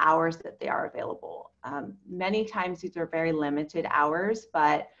then the hours that they are available. Many times these are very limited hours,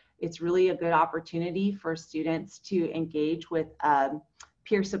 but it's really a good opportunity for students to engage with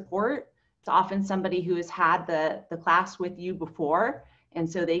peer support. It's often somebody who has had the class with you before, and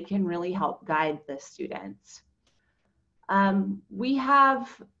so they can really help guide the students. We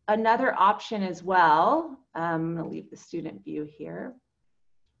have another option as well. I'm going to leave the student view here.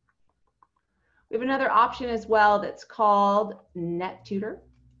 We have another option as well that's called NetTutor,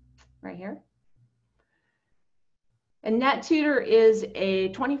 right here. And NetTutor is a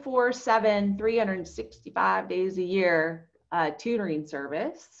 24/7, 365 days a year tutoring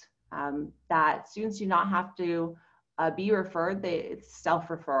service that students do not have to be referred. It's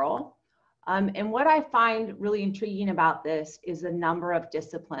self-referral. And what I find really intriguing about this is the number of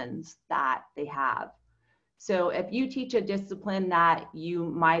disciplines that they have. So if you teach a discipline that you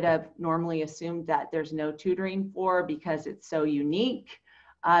might have normally assumed that there's no tutoring for because it's so unique,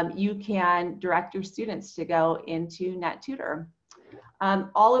 you can direct your students to go into NetTutor.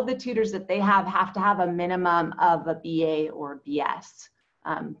 All of the tutors that they have to have a minimum of a BA or BS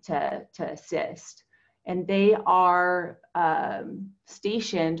to assist. And they are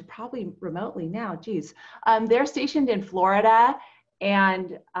stationed probably remotely now, geez. They're stationed in Florida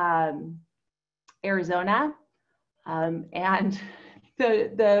and Arizona. And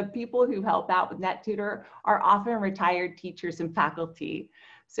the people who help out with NetTutor are often retired teachers and faculty.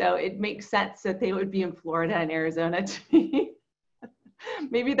 So it makes sense that they would be in Florida and Arizona to me.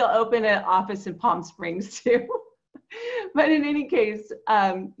 Maybe they'll open an office in Palm Springs too. But in any case,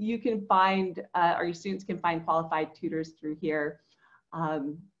 you can find, or your students can find qualified tutors through here.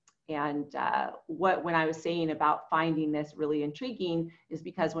 when I was saying about finding this really intriguing is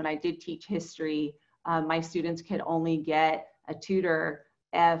because when I did teach history, my students could only get a tutor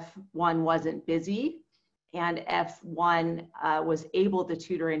if one wasn't busy, and if one was able to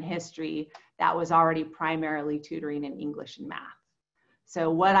tutor in history, that was already primarily tutoring in English and math. So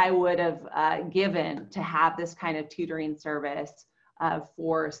what I would have given to have this kind of tutoring service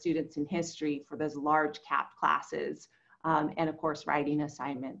for students in history for those large capped classes, and of course writing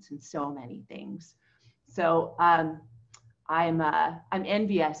assignments and so many things. So I'm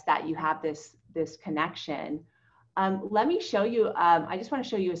envious that you have this connection. Let me show you, I just want to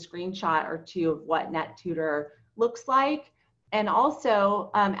show you a screenshot or two of what NetTutor looks like. And also,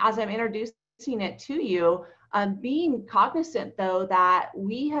 as I'm introducing it to you, being cognizant though that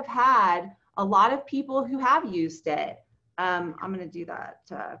we have had a lot of people who have used it. I'm going to do that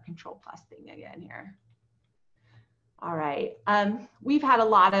Control+ thing again here. All right, we've had a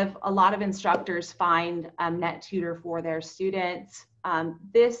lot of instructors find NetTutor for their students.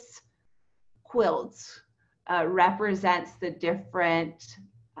 This quilt represents the different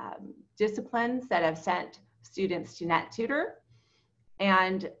disciplines that have sent students to NetTutor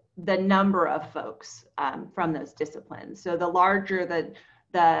and the number of folks from those disciplines. So the larger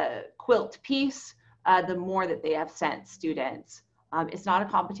the quilt piece, the more that they have sent students. It's not a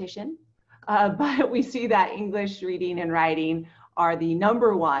competition, but we see that English reading and writing are the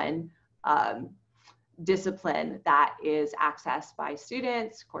 #1 discipline that is accessed by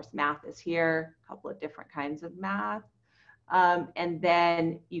students. Of course, math is here, a couple of different kinds of math. And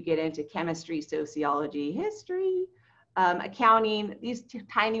then you get into chemistry, sociology, history, accounting. These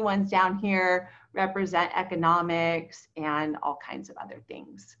tiny ones down here represent economics and all kinds of other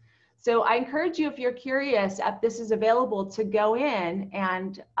things. So I encourage you, if you're curious if this is available, to go in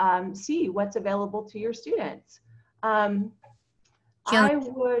and see what's available to your students. I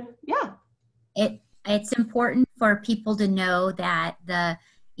would, yeah. It's important for people to know that the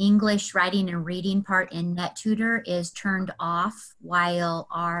English writing and reading part in NetTutor is turned off while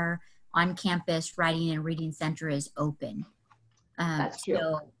our on-campus writing and reading center is open. That's true.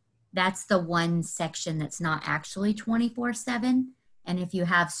 So that's the one section that's not actually 24/7. And if you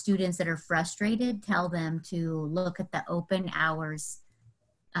have students that are frustrated, tell them to look at the open hours,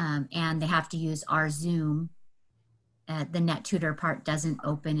 and they have to use our Zoom. The NetTutor part doesn't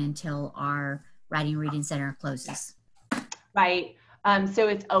open until our Writing Reading Center closes. Right. So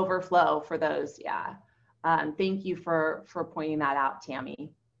it's overflow for those. Yeah. Thank you for pointing that out,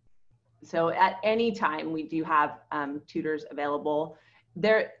 Tammy. So at any time we do have tutors available.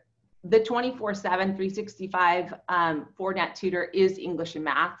 The 24/7, 365 for NetTutor is English and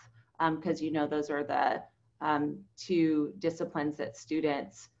math, because those are the two disciplines that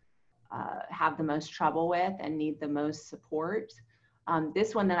students have the most trouble with and need the most support.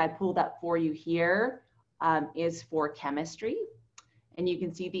 This one that I pulled up for you here is for chemistry, and you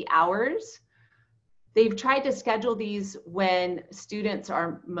can see the hours. They've tried to schedule these when students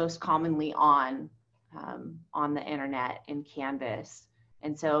are most commonly on the internet in Canvas.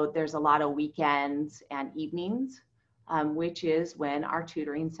 And so there's a lot of weekends and evenings, which is when our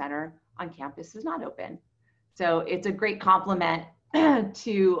tutoring center on campus is not open. So it's a great complement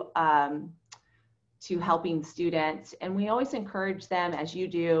to helping students. And we always encourage them, as you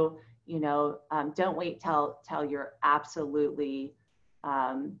do, don't wait till you're absolutely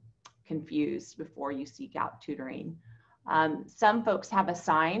confused before you seek out tutoring. Some folks have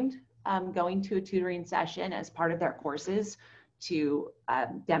assigned going to a tutoring session as part of their courses to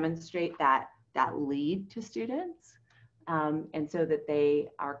demonstrate that lead to students, and so that they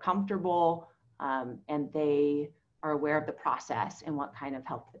are comfortable and they are aware of the process and what kind of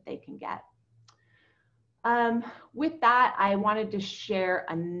help that they can get. With that, I wanted to share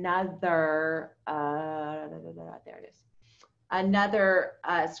another, there it is, another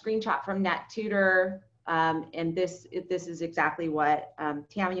screenshot from NetTutor, and this is exactly what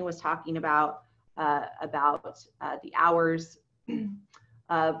Tammy was talking about the hours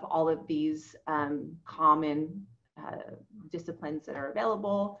of all of these common disciplines that are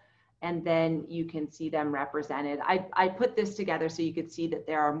available, and then you can see them represented. I put this together so you could see that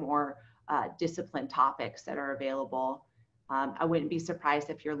there are more discipline topics that are available. I wouldn't be surprised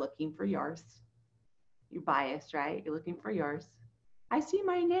if you're looking for yours. You're biased, right? You're looking for yours. I see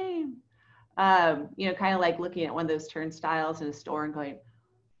my name. Kind of like looking at one of those turnstiles in a store and going,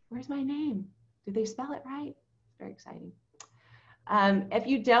 where's my name? Did they spell it right? It's very exciting. If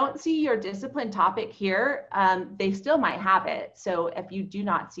you don't see your discipline topic here, they still might have it. So if you do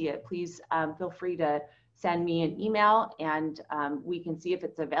not see it, please feel free to send me an email, and we can see if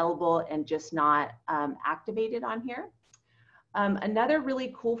it's available and just not activated on here. Another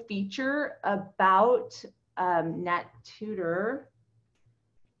really cool feature about NetTutor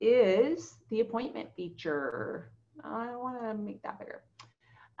is the appointment feature. I want to make that bigger.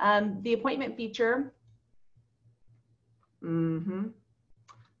 The appointment feature.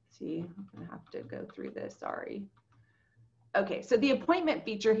 See, I'm gonna have to go through this, sorry. Okay, so the appointment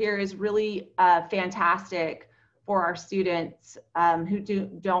feature here is really fantastic for our students who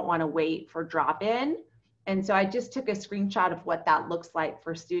don't want to wait for drop-in. And so I just took a screenshot of what that looks like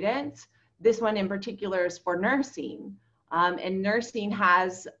for students. This one in particular is for nursing. And nursing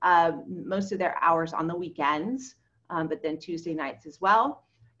has most of their hours on the weekends, but then Tuesday nights as well.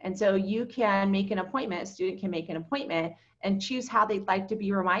 And so you can make an appointment, a student can make an appointment and choose how they'd like to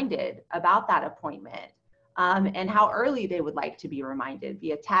be reminded about that appointment and how early they would like to be reminded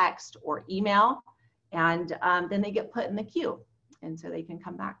via text or email. And then they get put in the queue. And so they can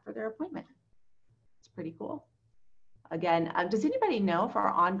come back for their appointment. It's pretty cool. Again, does anybody know for our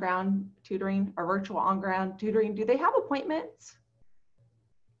on-ground tutoring or virtual on-ground tutoring, do they have appointments?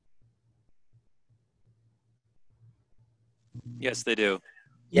 Yes, they do.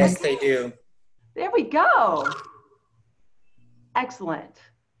 Yes, they do. There we go. Excellent.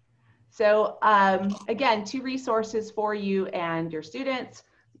 So again, 2 resources for you and your students,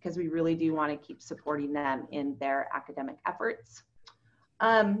 because we really do want to keep supporting them in their academic efforts.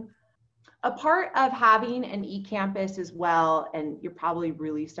 A part of having an eCampus as well, and you're probably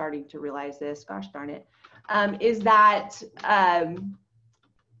really starting to realize this, gosh darn it, is that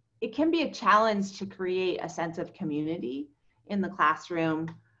it can be a challenge to create a sense of community in the classroom.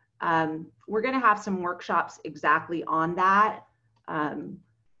 We're going to have some workshops exactly on that.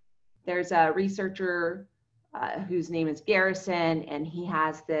 There's a researcher whose name is Garrison, and he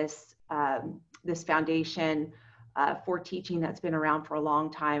has this, this foundation for teaching that's been around for a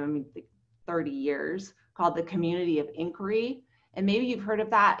long time, I mean, 30 years, called the Community of Inquiry. And maybe you've heard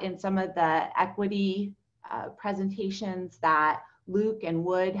of that in some of the equity presentations that Luke and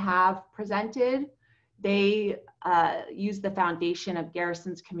Wood have presented. They use the foundation of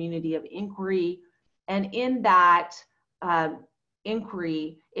Garrison's Community of Inquiry. And in that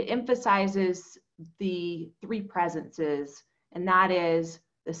inquiry, it emphasizes the 3 presences, and that is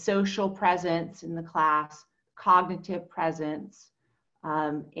the social presence in the class, cognitive presence,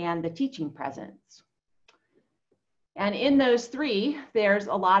 and the teaching presence. And in those 3, there's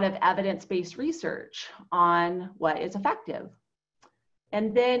a lot of evidence-based research on what is effective.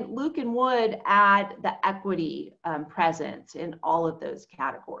 And then Luke and Wood add the equity presence in all of those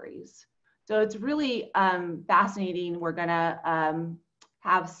categories. So it's really fascinating. We're gonna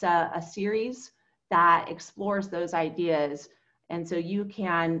have a series that explores those ideas. And so you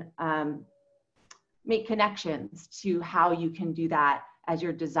can make connections to how you can do that as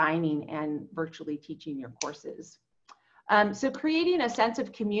you're designing and virtually teaching your courses. So creating a sense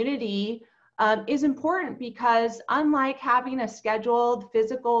of community is important, because unlike having a scheduled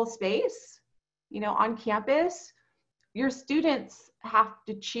physical space, on campus, your students have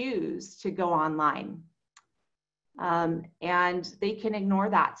to choose to go online. And they can ignore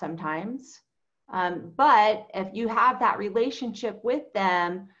that sometimes. But if you have that relationship with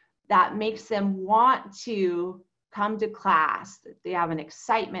them that makes them want to come to class, that they have an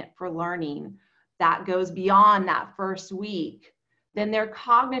excitement for learning that goes beyond that first week, then their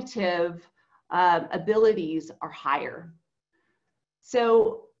cognitive abilities are higher.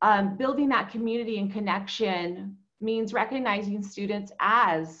 So building that community and connection means recognizing students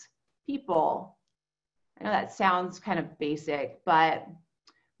as people. I know that sounds kind of basic, but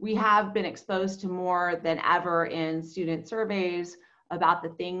we have been exposed to more than ever in student surveys about the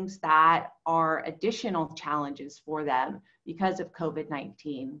things that are additional challenges for them because of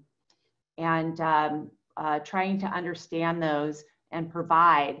COVID-19. And trying to understand those and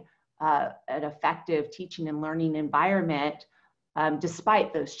provide an effective teaching and learning environment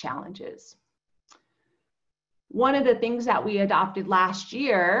despite those challenges. One of the things that we adopted last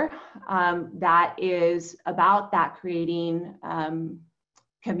year that is about that creating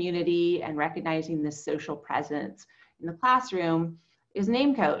community and recognizing this social presence in the classroom is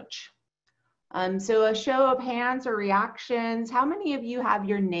Name Coach. So a show of hands or reactions, how many of you have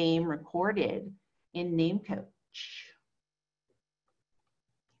your name recorded in Name Coach?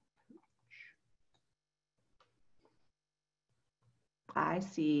 I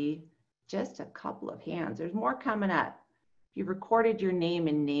see just a couple of hands. There's more coming up. You recorded your name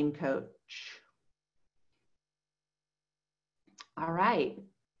in Name Coach. All right,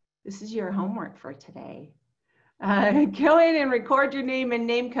 this is your homework for today. Go in and record your name in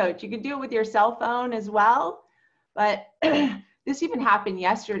Name Coach. You can do it with your cell phone as well, but this even happened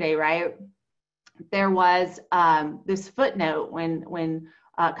yesterday, right? there was this footnote when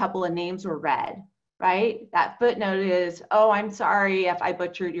a couple of names were read, right? That footnote is, oh, I'm sorry if I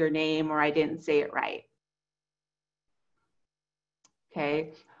butchered your name or I didn't say it right.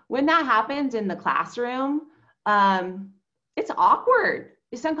 Okay, when that happens in the classroom, it's awkward,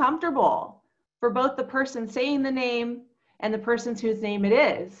 it's uncomfortable for both the person saying the name and the person whose name it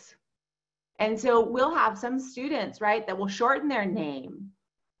is. And so we'll have some students, right, that will shorten their name,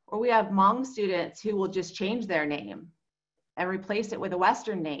 or we have Hmong students who will just change their name and replace it with a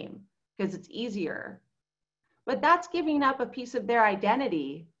Western name because it's easier. But that's giving up a piece of their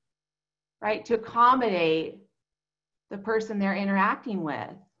identity, right, to accommodate the person they're interacting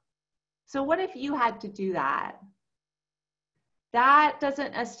with. So what if you had to do that? That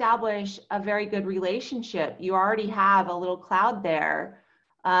doesn't establish a very good relationship. You already have a little cloud there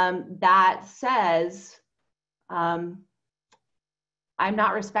that says, I'm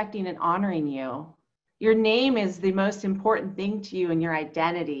not respecting and honoring you. Your name is the most important thing to you and your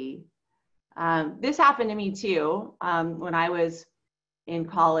identity. This happened to me too. When I was in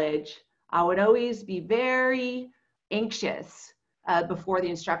college, I would always be very anxious before the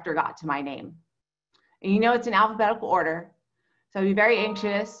instructor got to my name. And you know, it's in alphabetical order. So I'd be very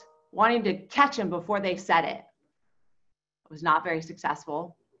anxious, wanting to catch them before they said it. It was not very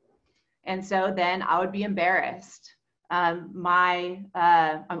successful. And so then I would be embarrassed. I'm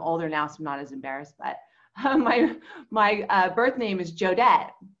older now, so I'm not as embarrassed, but my birth name is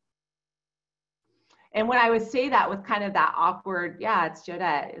Jodette. And when I would say that with kind of that awkward, yeah, it's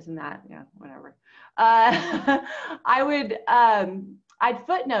Jodette, isn't that, yeah, whatever. I'd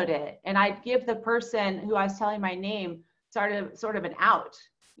footnote it, and I'd give the person who I was telling my name sort of an out,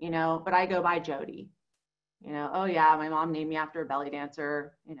 you know, but I go by Jody. You know, oh yeah, my mom named me after a belly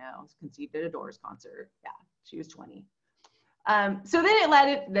dancer, you know, was conceived at a Doors concert. Yeah, she was 20. So then it led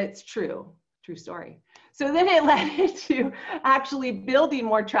it, that's true story. So then it led it to actually building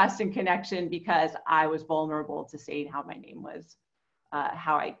more trust and connection because I was vulnerable to saying how my name was,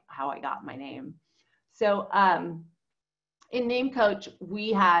 how I got my name. So in Name Coach,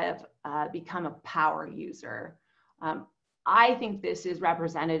 we have become a power user. I think this is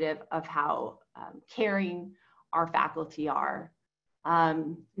representative of how caring our faculty are.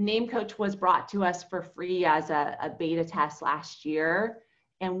 Name Coach was brought to us for free as a beta test last year,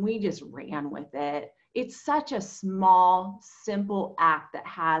 and we just ran with it. It's such a small, simple act that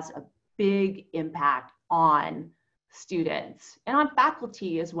has a big impact on students and on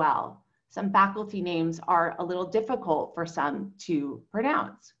faculty as well. Some faculty names are a little difficult for some to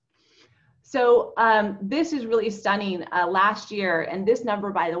pronounce. So this is really stunning. Last year, and this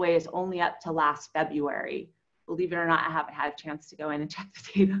number, by the way, is only up to last February. Believe it or not, I haven't had a chance to go in and check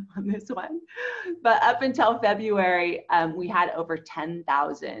the data on this one. But up until February, we had over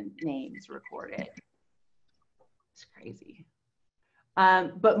 10,000 names recorded. It's crazy.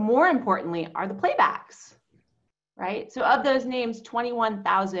 But more importantly are the playbacks, right? So of those names,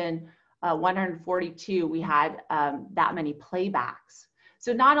 21,142, we had that many playbacks.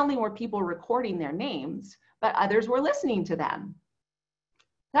 So not only were people recording their names, but others were listening to them.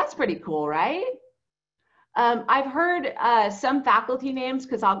 That's pretty cool, right? I've heard some faculty names,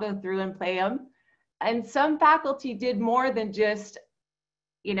 because I'll go through and play them, and some faculty did more than just,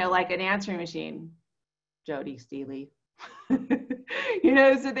 you know, like an answering machine. Jody Steely. You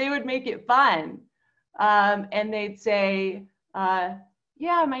know, so they would make it fun. And they'd say,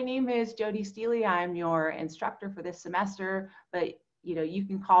 yeah, my name is Jody Steely. I'm your instructor for this semester, but you know, you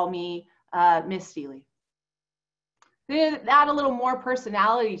can call me Miss Steely. They add a little more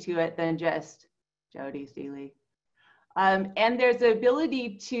personality to it than just Jody Steely. And there's the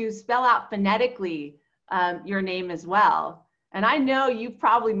ability to spell out phonetically your name as well. And I know you've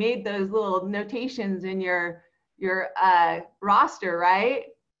probably made those little notations in your roster, right?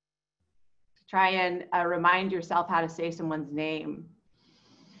 To try and remind yourself how to say someone's name.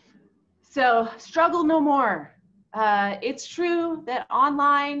 So struggle no more. It's true that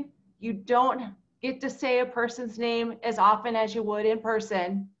online, you don't get to say a person's name as often as you would in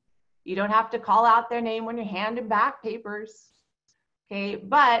person. You don't have to call out their name when you're handing back papers, okay?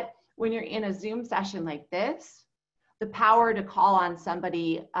 But when you're in a Zoom session like this, the power to call on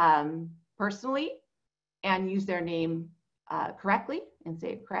somebody personally and use their name correctly and say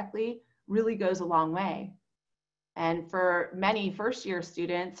it correctly really goes a long way. And for many first-year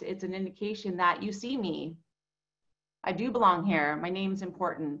students, it's an indication that you see me. I do belong here. My name's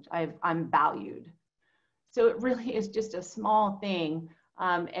important. I'm valued. So it really is just a small thing.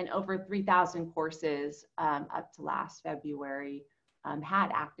 And over 3,000 courses up to last February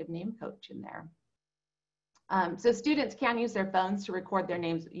had active Name Coach in there. So students can use their phones to record their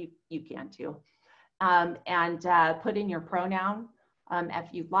names. You can too. and put in your pronoun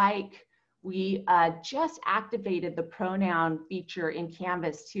if you'd like. We just activated the pronoun feature in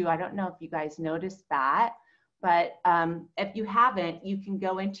Canvas too. I don't know if you guys noticed that, but if you haven't, you can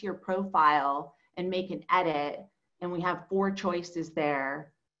go into your profile and make an edit, and we have 4 choices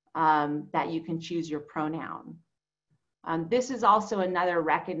there that you can choose your pronoun. This is also another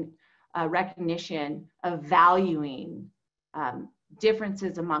recognition of valuing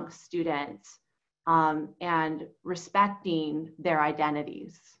differences amongst students and respecting their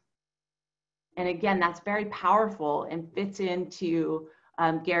identities. And again, that's very powerful and fits into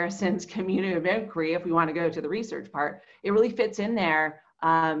Garrison's community of inquiry. If we want to go to the research part, it really fits in there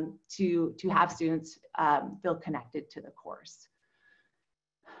to have students feel connected to the course.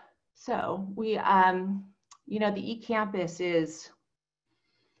 So we, you know, the eCampus is,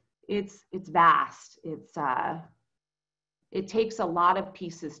 it's vast. It takes a lot of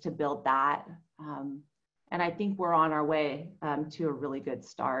pieces to build that. And I think we're on our way to a really good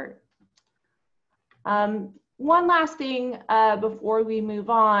start. One last thing before we move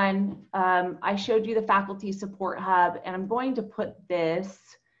on, I showed you the Faculty Support Hub, and I'm going to put this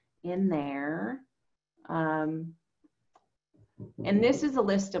in there. And this is a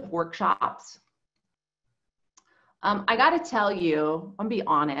list of workshops. I got to tell you, I'm gonna be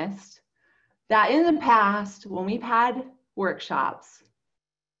honest, that in the past, when we've had workshops,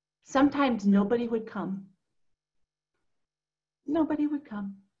 sometimes nobody would come. Nobody would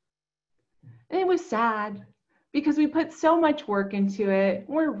come. And it was sad because we put so much work into it.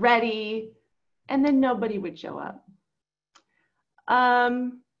 We're ready, and then nobody would show up.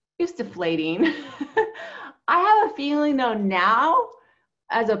 It's deflating. I have a feeling though now,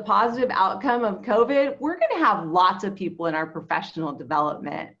 as a positive outcome of COVID, we're gonna have lots of people in our professional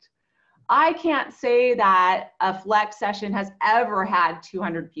development. I can't say that a flex session has ever had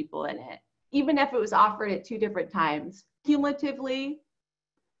 200 people in it, even if it was offered at 2 different times. Cumulatively,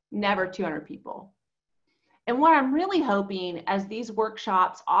 never 200 people. And what I'm really hoping as these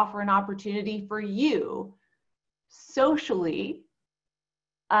workshops offer an opportunity for you socially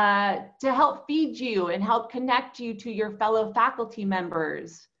to help feed you and help connect you to your fellow faculty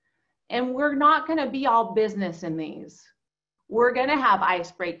members. And we're not gonna be all business in these. We're gonna have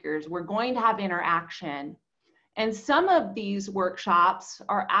icebreakers. We're going to have interaction. And some of these workshops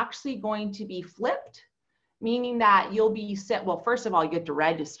are actually going to be flipped, meaning that you'll be set, well, first of all, you get to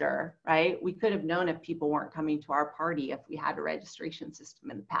register, right? We could have known if people weren't coming to our party if we had a registration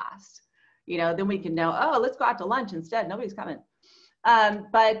system in the past. You know, then we can know, oh, let's go out to lunch instead, nobody's coming.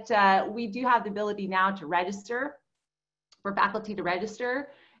 But we do have the ability now to register, for faculty to register.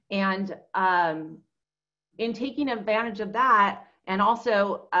 And in taking advantage of that, and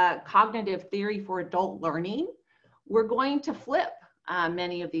also cognitive theory for adult learning, we're going to flip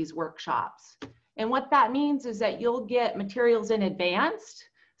many of these workshops. And what that means is that you'll get materials in advance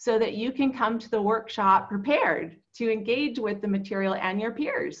so that you can come to the workshop prepared to engage with the material and your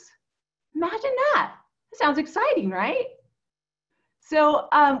peers. Imagine that. That sounds exciting, right? So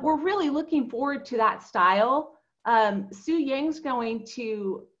we're really looking forward to that style. Sue Yang's going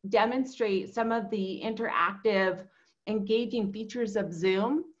to demonstrate some of the interactive, engaging features of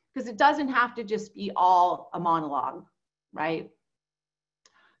Zoom, because it doesn't have to just be all a monologue, right?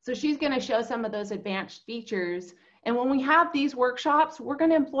 So she's going to show some of those advanced features. And when we have these workshops, we're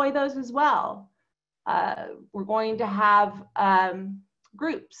going to employ those as well. We're going to have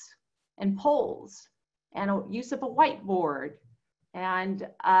groups and polls and a use of a whiteboard. And,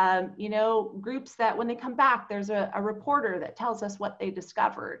 you know, groups that when they come back, there's a reporter that tells us what they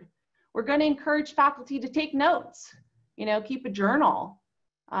discovered. We're going to encourage faculty to take notes, you know, keep a journal.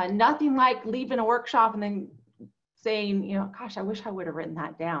 Nothing like leaving a workshop and then saying, you know, gosh, I wish I would have written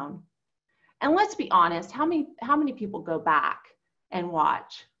that down. And let's be honest, how many people go back and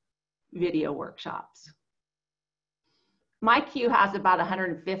watch video workshops? My queue has about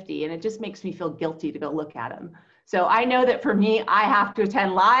 150, and it just makes me feel guilty to go look at them. So I know that for me, I have to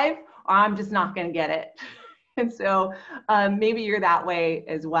attend live or I'm just not going to get it. And so maybe you're that way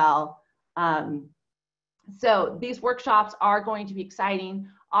as well. So these workshops are going to be exciting,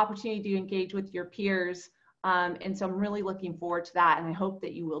 opportunity to engage with your peers. And so I'm really looking forward to that. And I hope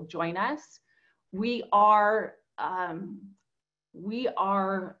that you will join us. We are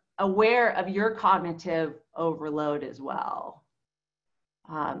aware of your cognitive overload as well.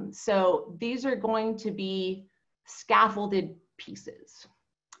 So these are going to be scaffolded pieces.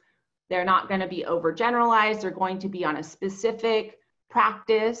 They're not going to be overgeneralized. They're going to be on a specific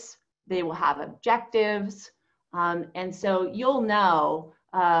practice. They will have objectives. And so you'll know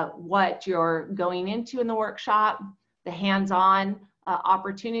what you're going into in the workshop, the hands-on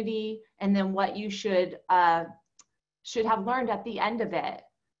opportunity, and then what you should have learned at the end of it.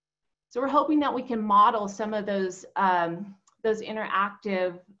 So we're hoping that we can model some of those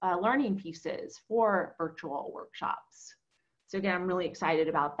interactive learning pieces for virtual workshops. So again, I'm really excited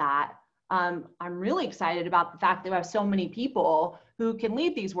about that. I'm really excited about the fact that we have so many people who can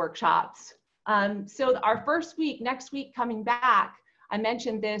lead these workshops. So our first week, next week coming back, I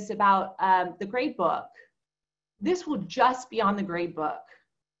mentioned this about the grade book. This will just be on the grade book,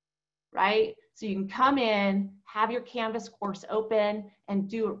 right? So you can come in, have your Canvas course open, and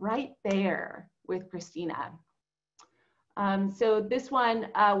do it right there with Christina. So this one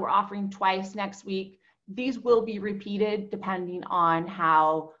we're offering twice next week. These will be repeated depending on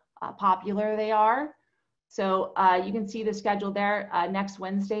how popular they are. So you can see the schedule there next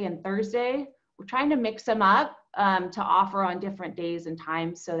Wednesday and Thursday. We're trying to mix them up to offer on different days and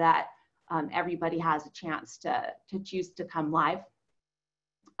times so that everybody has a chance to choose to come live.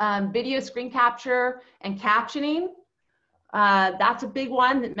 Video screen capture and captioning. That's a big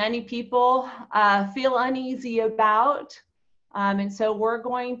one that many people feel uneasy about. And so we're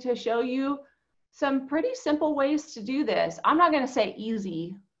going to show you some pretty simple ways to do this. I'm not going to say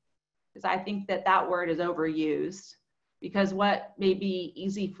easy, because I think that that word is overused, because what may be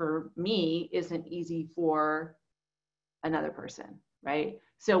easy for me isn't easy for another person, right?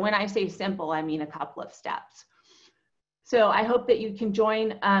 So when I say simple, I mean a couple of steps. So I hope that you can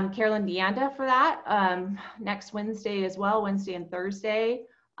join Carolyn Deanda for that next Wednesday as well, Wednesday and Thursday.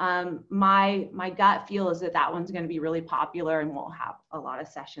 My gut feel is that that one's going to be really popular, and we'll have a lot of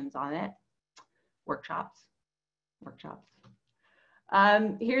sessions on it. Workshops.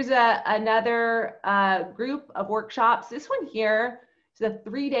 Here's another group of workshops. This one here is a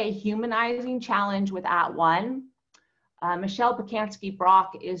 3-day humanizing challenge with @ONE. Michelle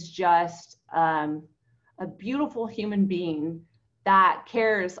Pacansky-Brock is just a beautiful human being that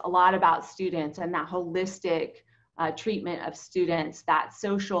cares a lot about students and that holistic treatment of students, that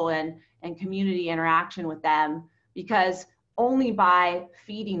social and community interaction with them, because only by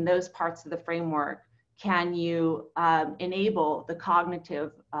feeding those parts of the framework can you enable the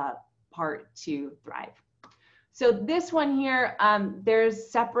cognitive part to thrive. So this one here,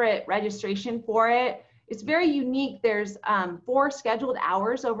 there's separate registration for it. It's very unique. There's 4 scheduled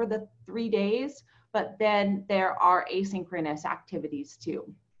hours over the 3 days, but then there are asynchronous activities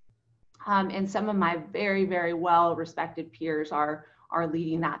too. And some of my very, very well-respected peers are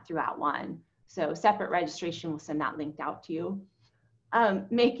leading that through @ONE. So separate registration, we'll send that linked out to you.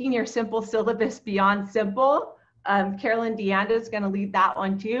 Making your simple syllabus beyond simple. Carolyn Deanda is going to lead that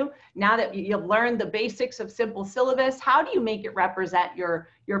one too. Now that you've learned the basics of simple syllabus, how do you make it represent your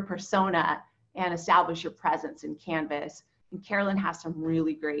persona and establish your presence in Canvas? And Carolyn has some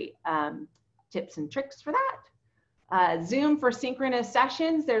really great tips and tricks for that. Zoom for synchronous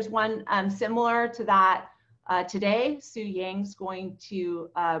sessions. There's one similar to that today. Sue Yang's going to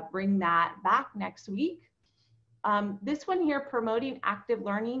bring that back next week. This one here, promoting active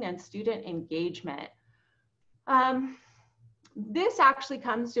learning and student engagement. This actually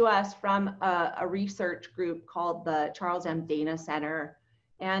comes to us from a research group called the Charles M. Dana Center.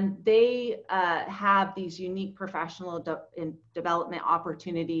 And they have these unique professional development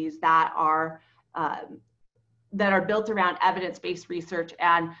opportunities that are built around evidence-based research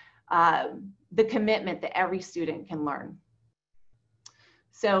and the commitment that every student can learn.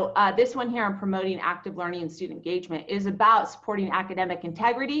 So this one here on promoting active learning and student engagement is about supporting academic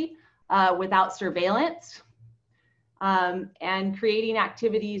integrity without surveillance, and creating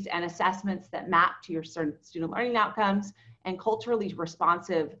activities and assessments that map to your student learning outcomes, and culturally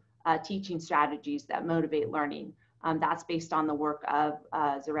responsive teaching strategies that motivate learning. That's based on the work of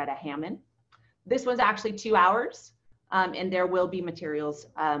Zaretta Hammond. This one's actually 2 hours, and there will be materials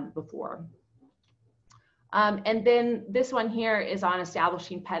before. And then this one here is on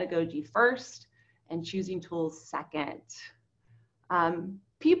establishing pedagogy first and choosing tools second.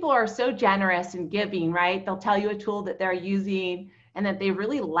 People are so generous in giving, right? They'll tell you a tool that they're using and that they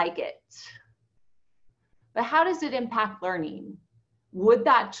really like it. But how does it impact learning? Would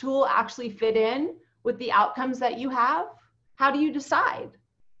that tool actually fit in with the outcomes that you have? How do you decide?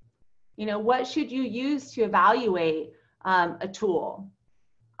 You know, what should you use to evaluate a tool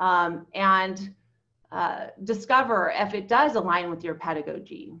and discover if it does align with your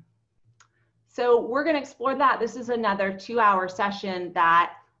pedagogy? So we're going to explore that. This is another 2-hour session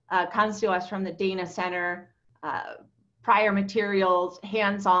that comes to us from the Dana Center. Prior materials,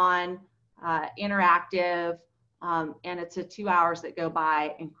 hands-on, interactive, and it's 2 hours that go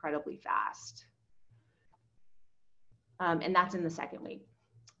by incredibly fast. And that's in the second week.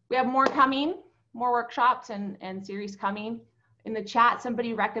 We have more coming, more workshops and series coming. in the chat,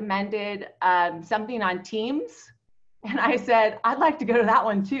 somebody recommended something on Teams. And I said, I'd like to go to that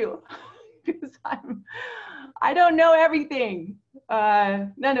one too, because I don't know everything.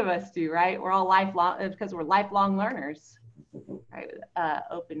 None of us do, right? We're all lifelong, because we're lifelong learners, right?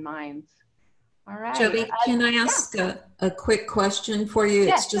 Open minds. All right. Jody, can I ask a quick question for you?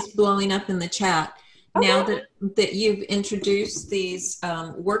 Yes. It's just blowing up in the chat. Okay. Now that you've introduced these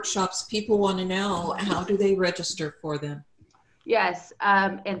workshops, people want to know, how do they register for them? Yes,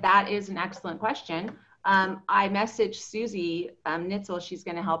 and that is an excellent question. I messaged Susie Nitzel. She's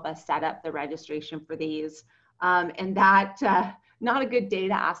going to help us set up the registration for these. And that, not a good day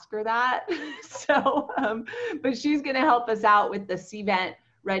to ask her that. So, but she's going to help us out with the CVent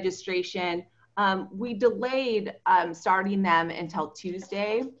registration. We delayed starting them until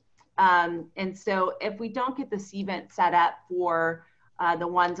Tuesday. And so if we don't get the CVent set up for the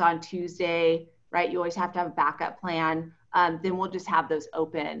ones on Tuesday, right, you always have to have a backup plan. Then we'll just have those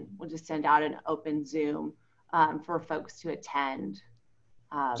open. We'll just send out an open Zoom for folks to attend.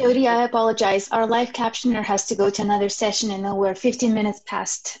 Jody, I apologize. Our live captioner has to go to another session, and we're 15 minutes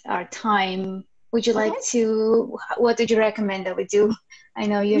past our time. Would you like to, what did you recommend that we do? I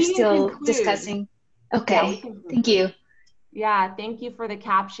know you're still discussing. Okay, yeah, thank you. Yeah, thank you for the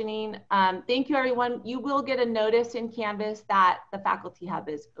captioning. Thank you, everyone. You will get a notice in Canvas that the Faculty Hub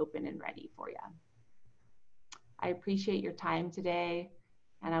is open and ready for you. I appreciate your time today,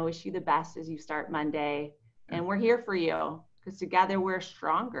 and I wish you the best as you start Monday. And we're here for you, because together we're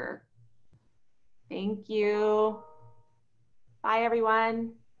stronger. Thank you. Bye,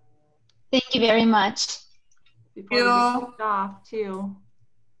 everyone. Thank you very much. Before we get kicked off, too.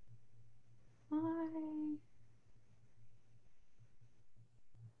 Bye.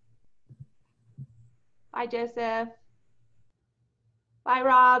 Bye, Joseph. Bye,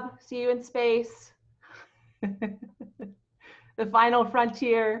 Rob. See you in space. The final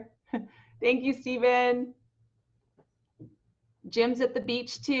frontier. Thank you, Stephen. Jim's at the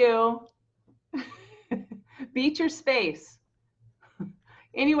beach too. Beach or space?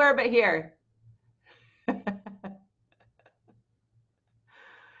 Anywhere but here.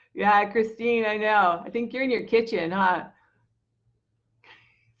 Yeah, Christine, I know. I think you're in your kitchen, huh?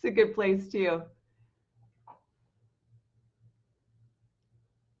 It's a good place too.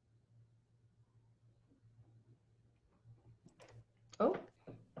 Oh,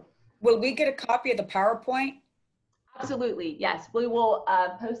 will we get a copy of the PowerPoint? Absolutely, yes. We will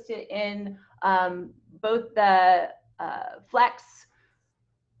post it in both the Flex,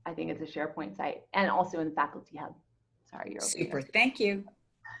 I think it's a SharePoint site, and also in the Faculty Hub. Sorry, you're over Super, here. thank you.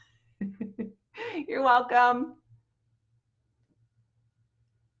 You're welcome.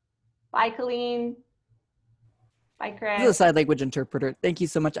 Bye, Colleen. Bye, Chris. This is a sign language interpreter. Thank you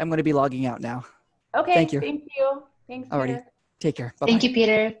so much. I'm going to be logging out now. Okay, thank you. Thank you. Thanks, Peter. Alrighty. Take care. Bye-bye. Thank you,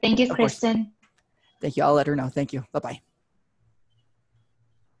 Peter. Thank you, Kristen. Thank you. I'll let her know. Thank you. Bye-bye.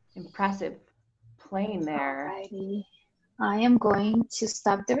 Impressive playing there. Alrighty. I am going to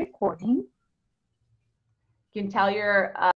stop the recording. You can tell your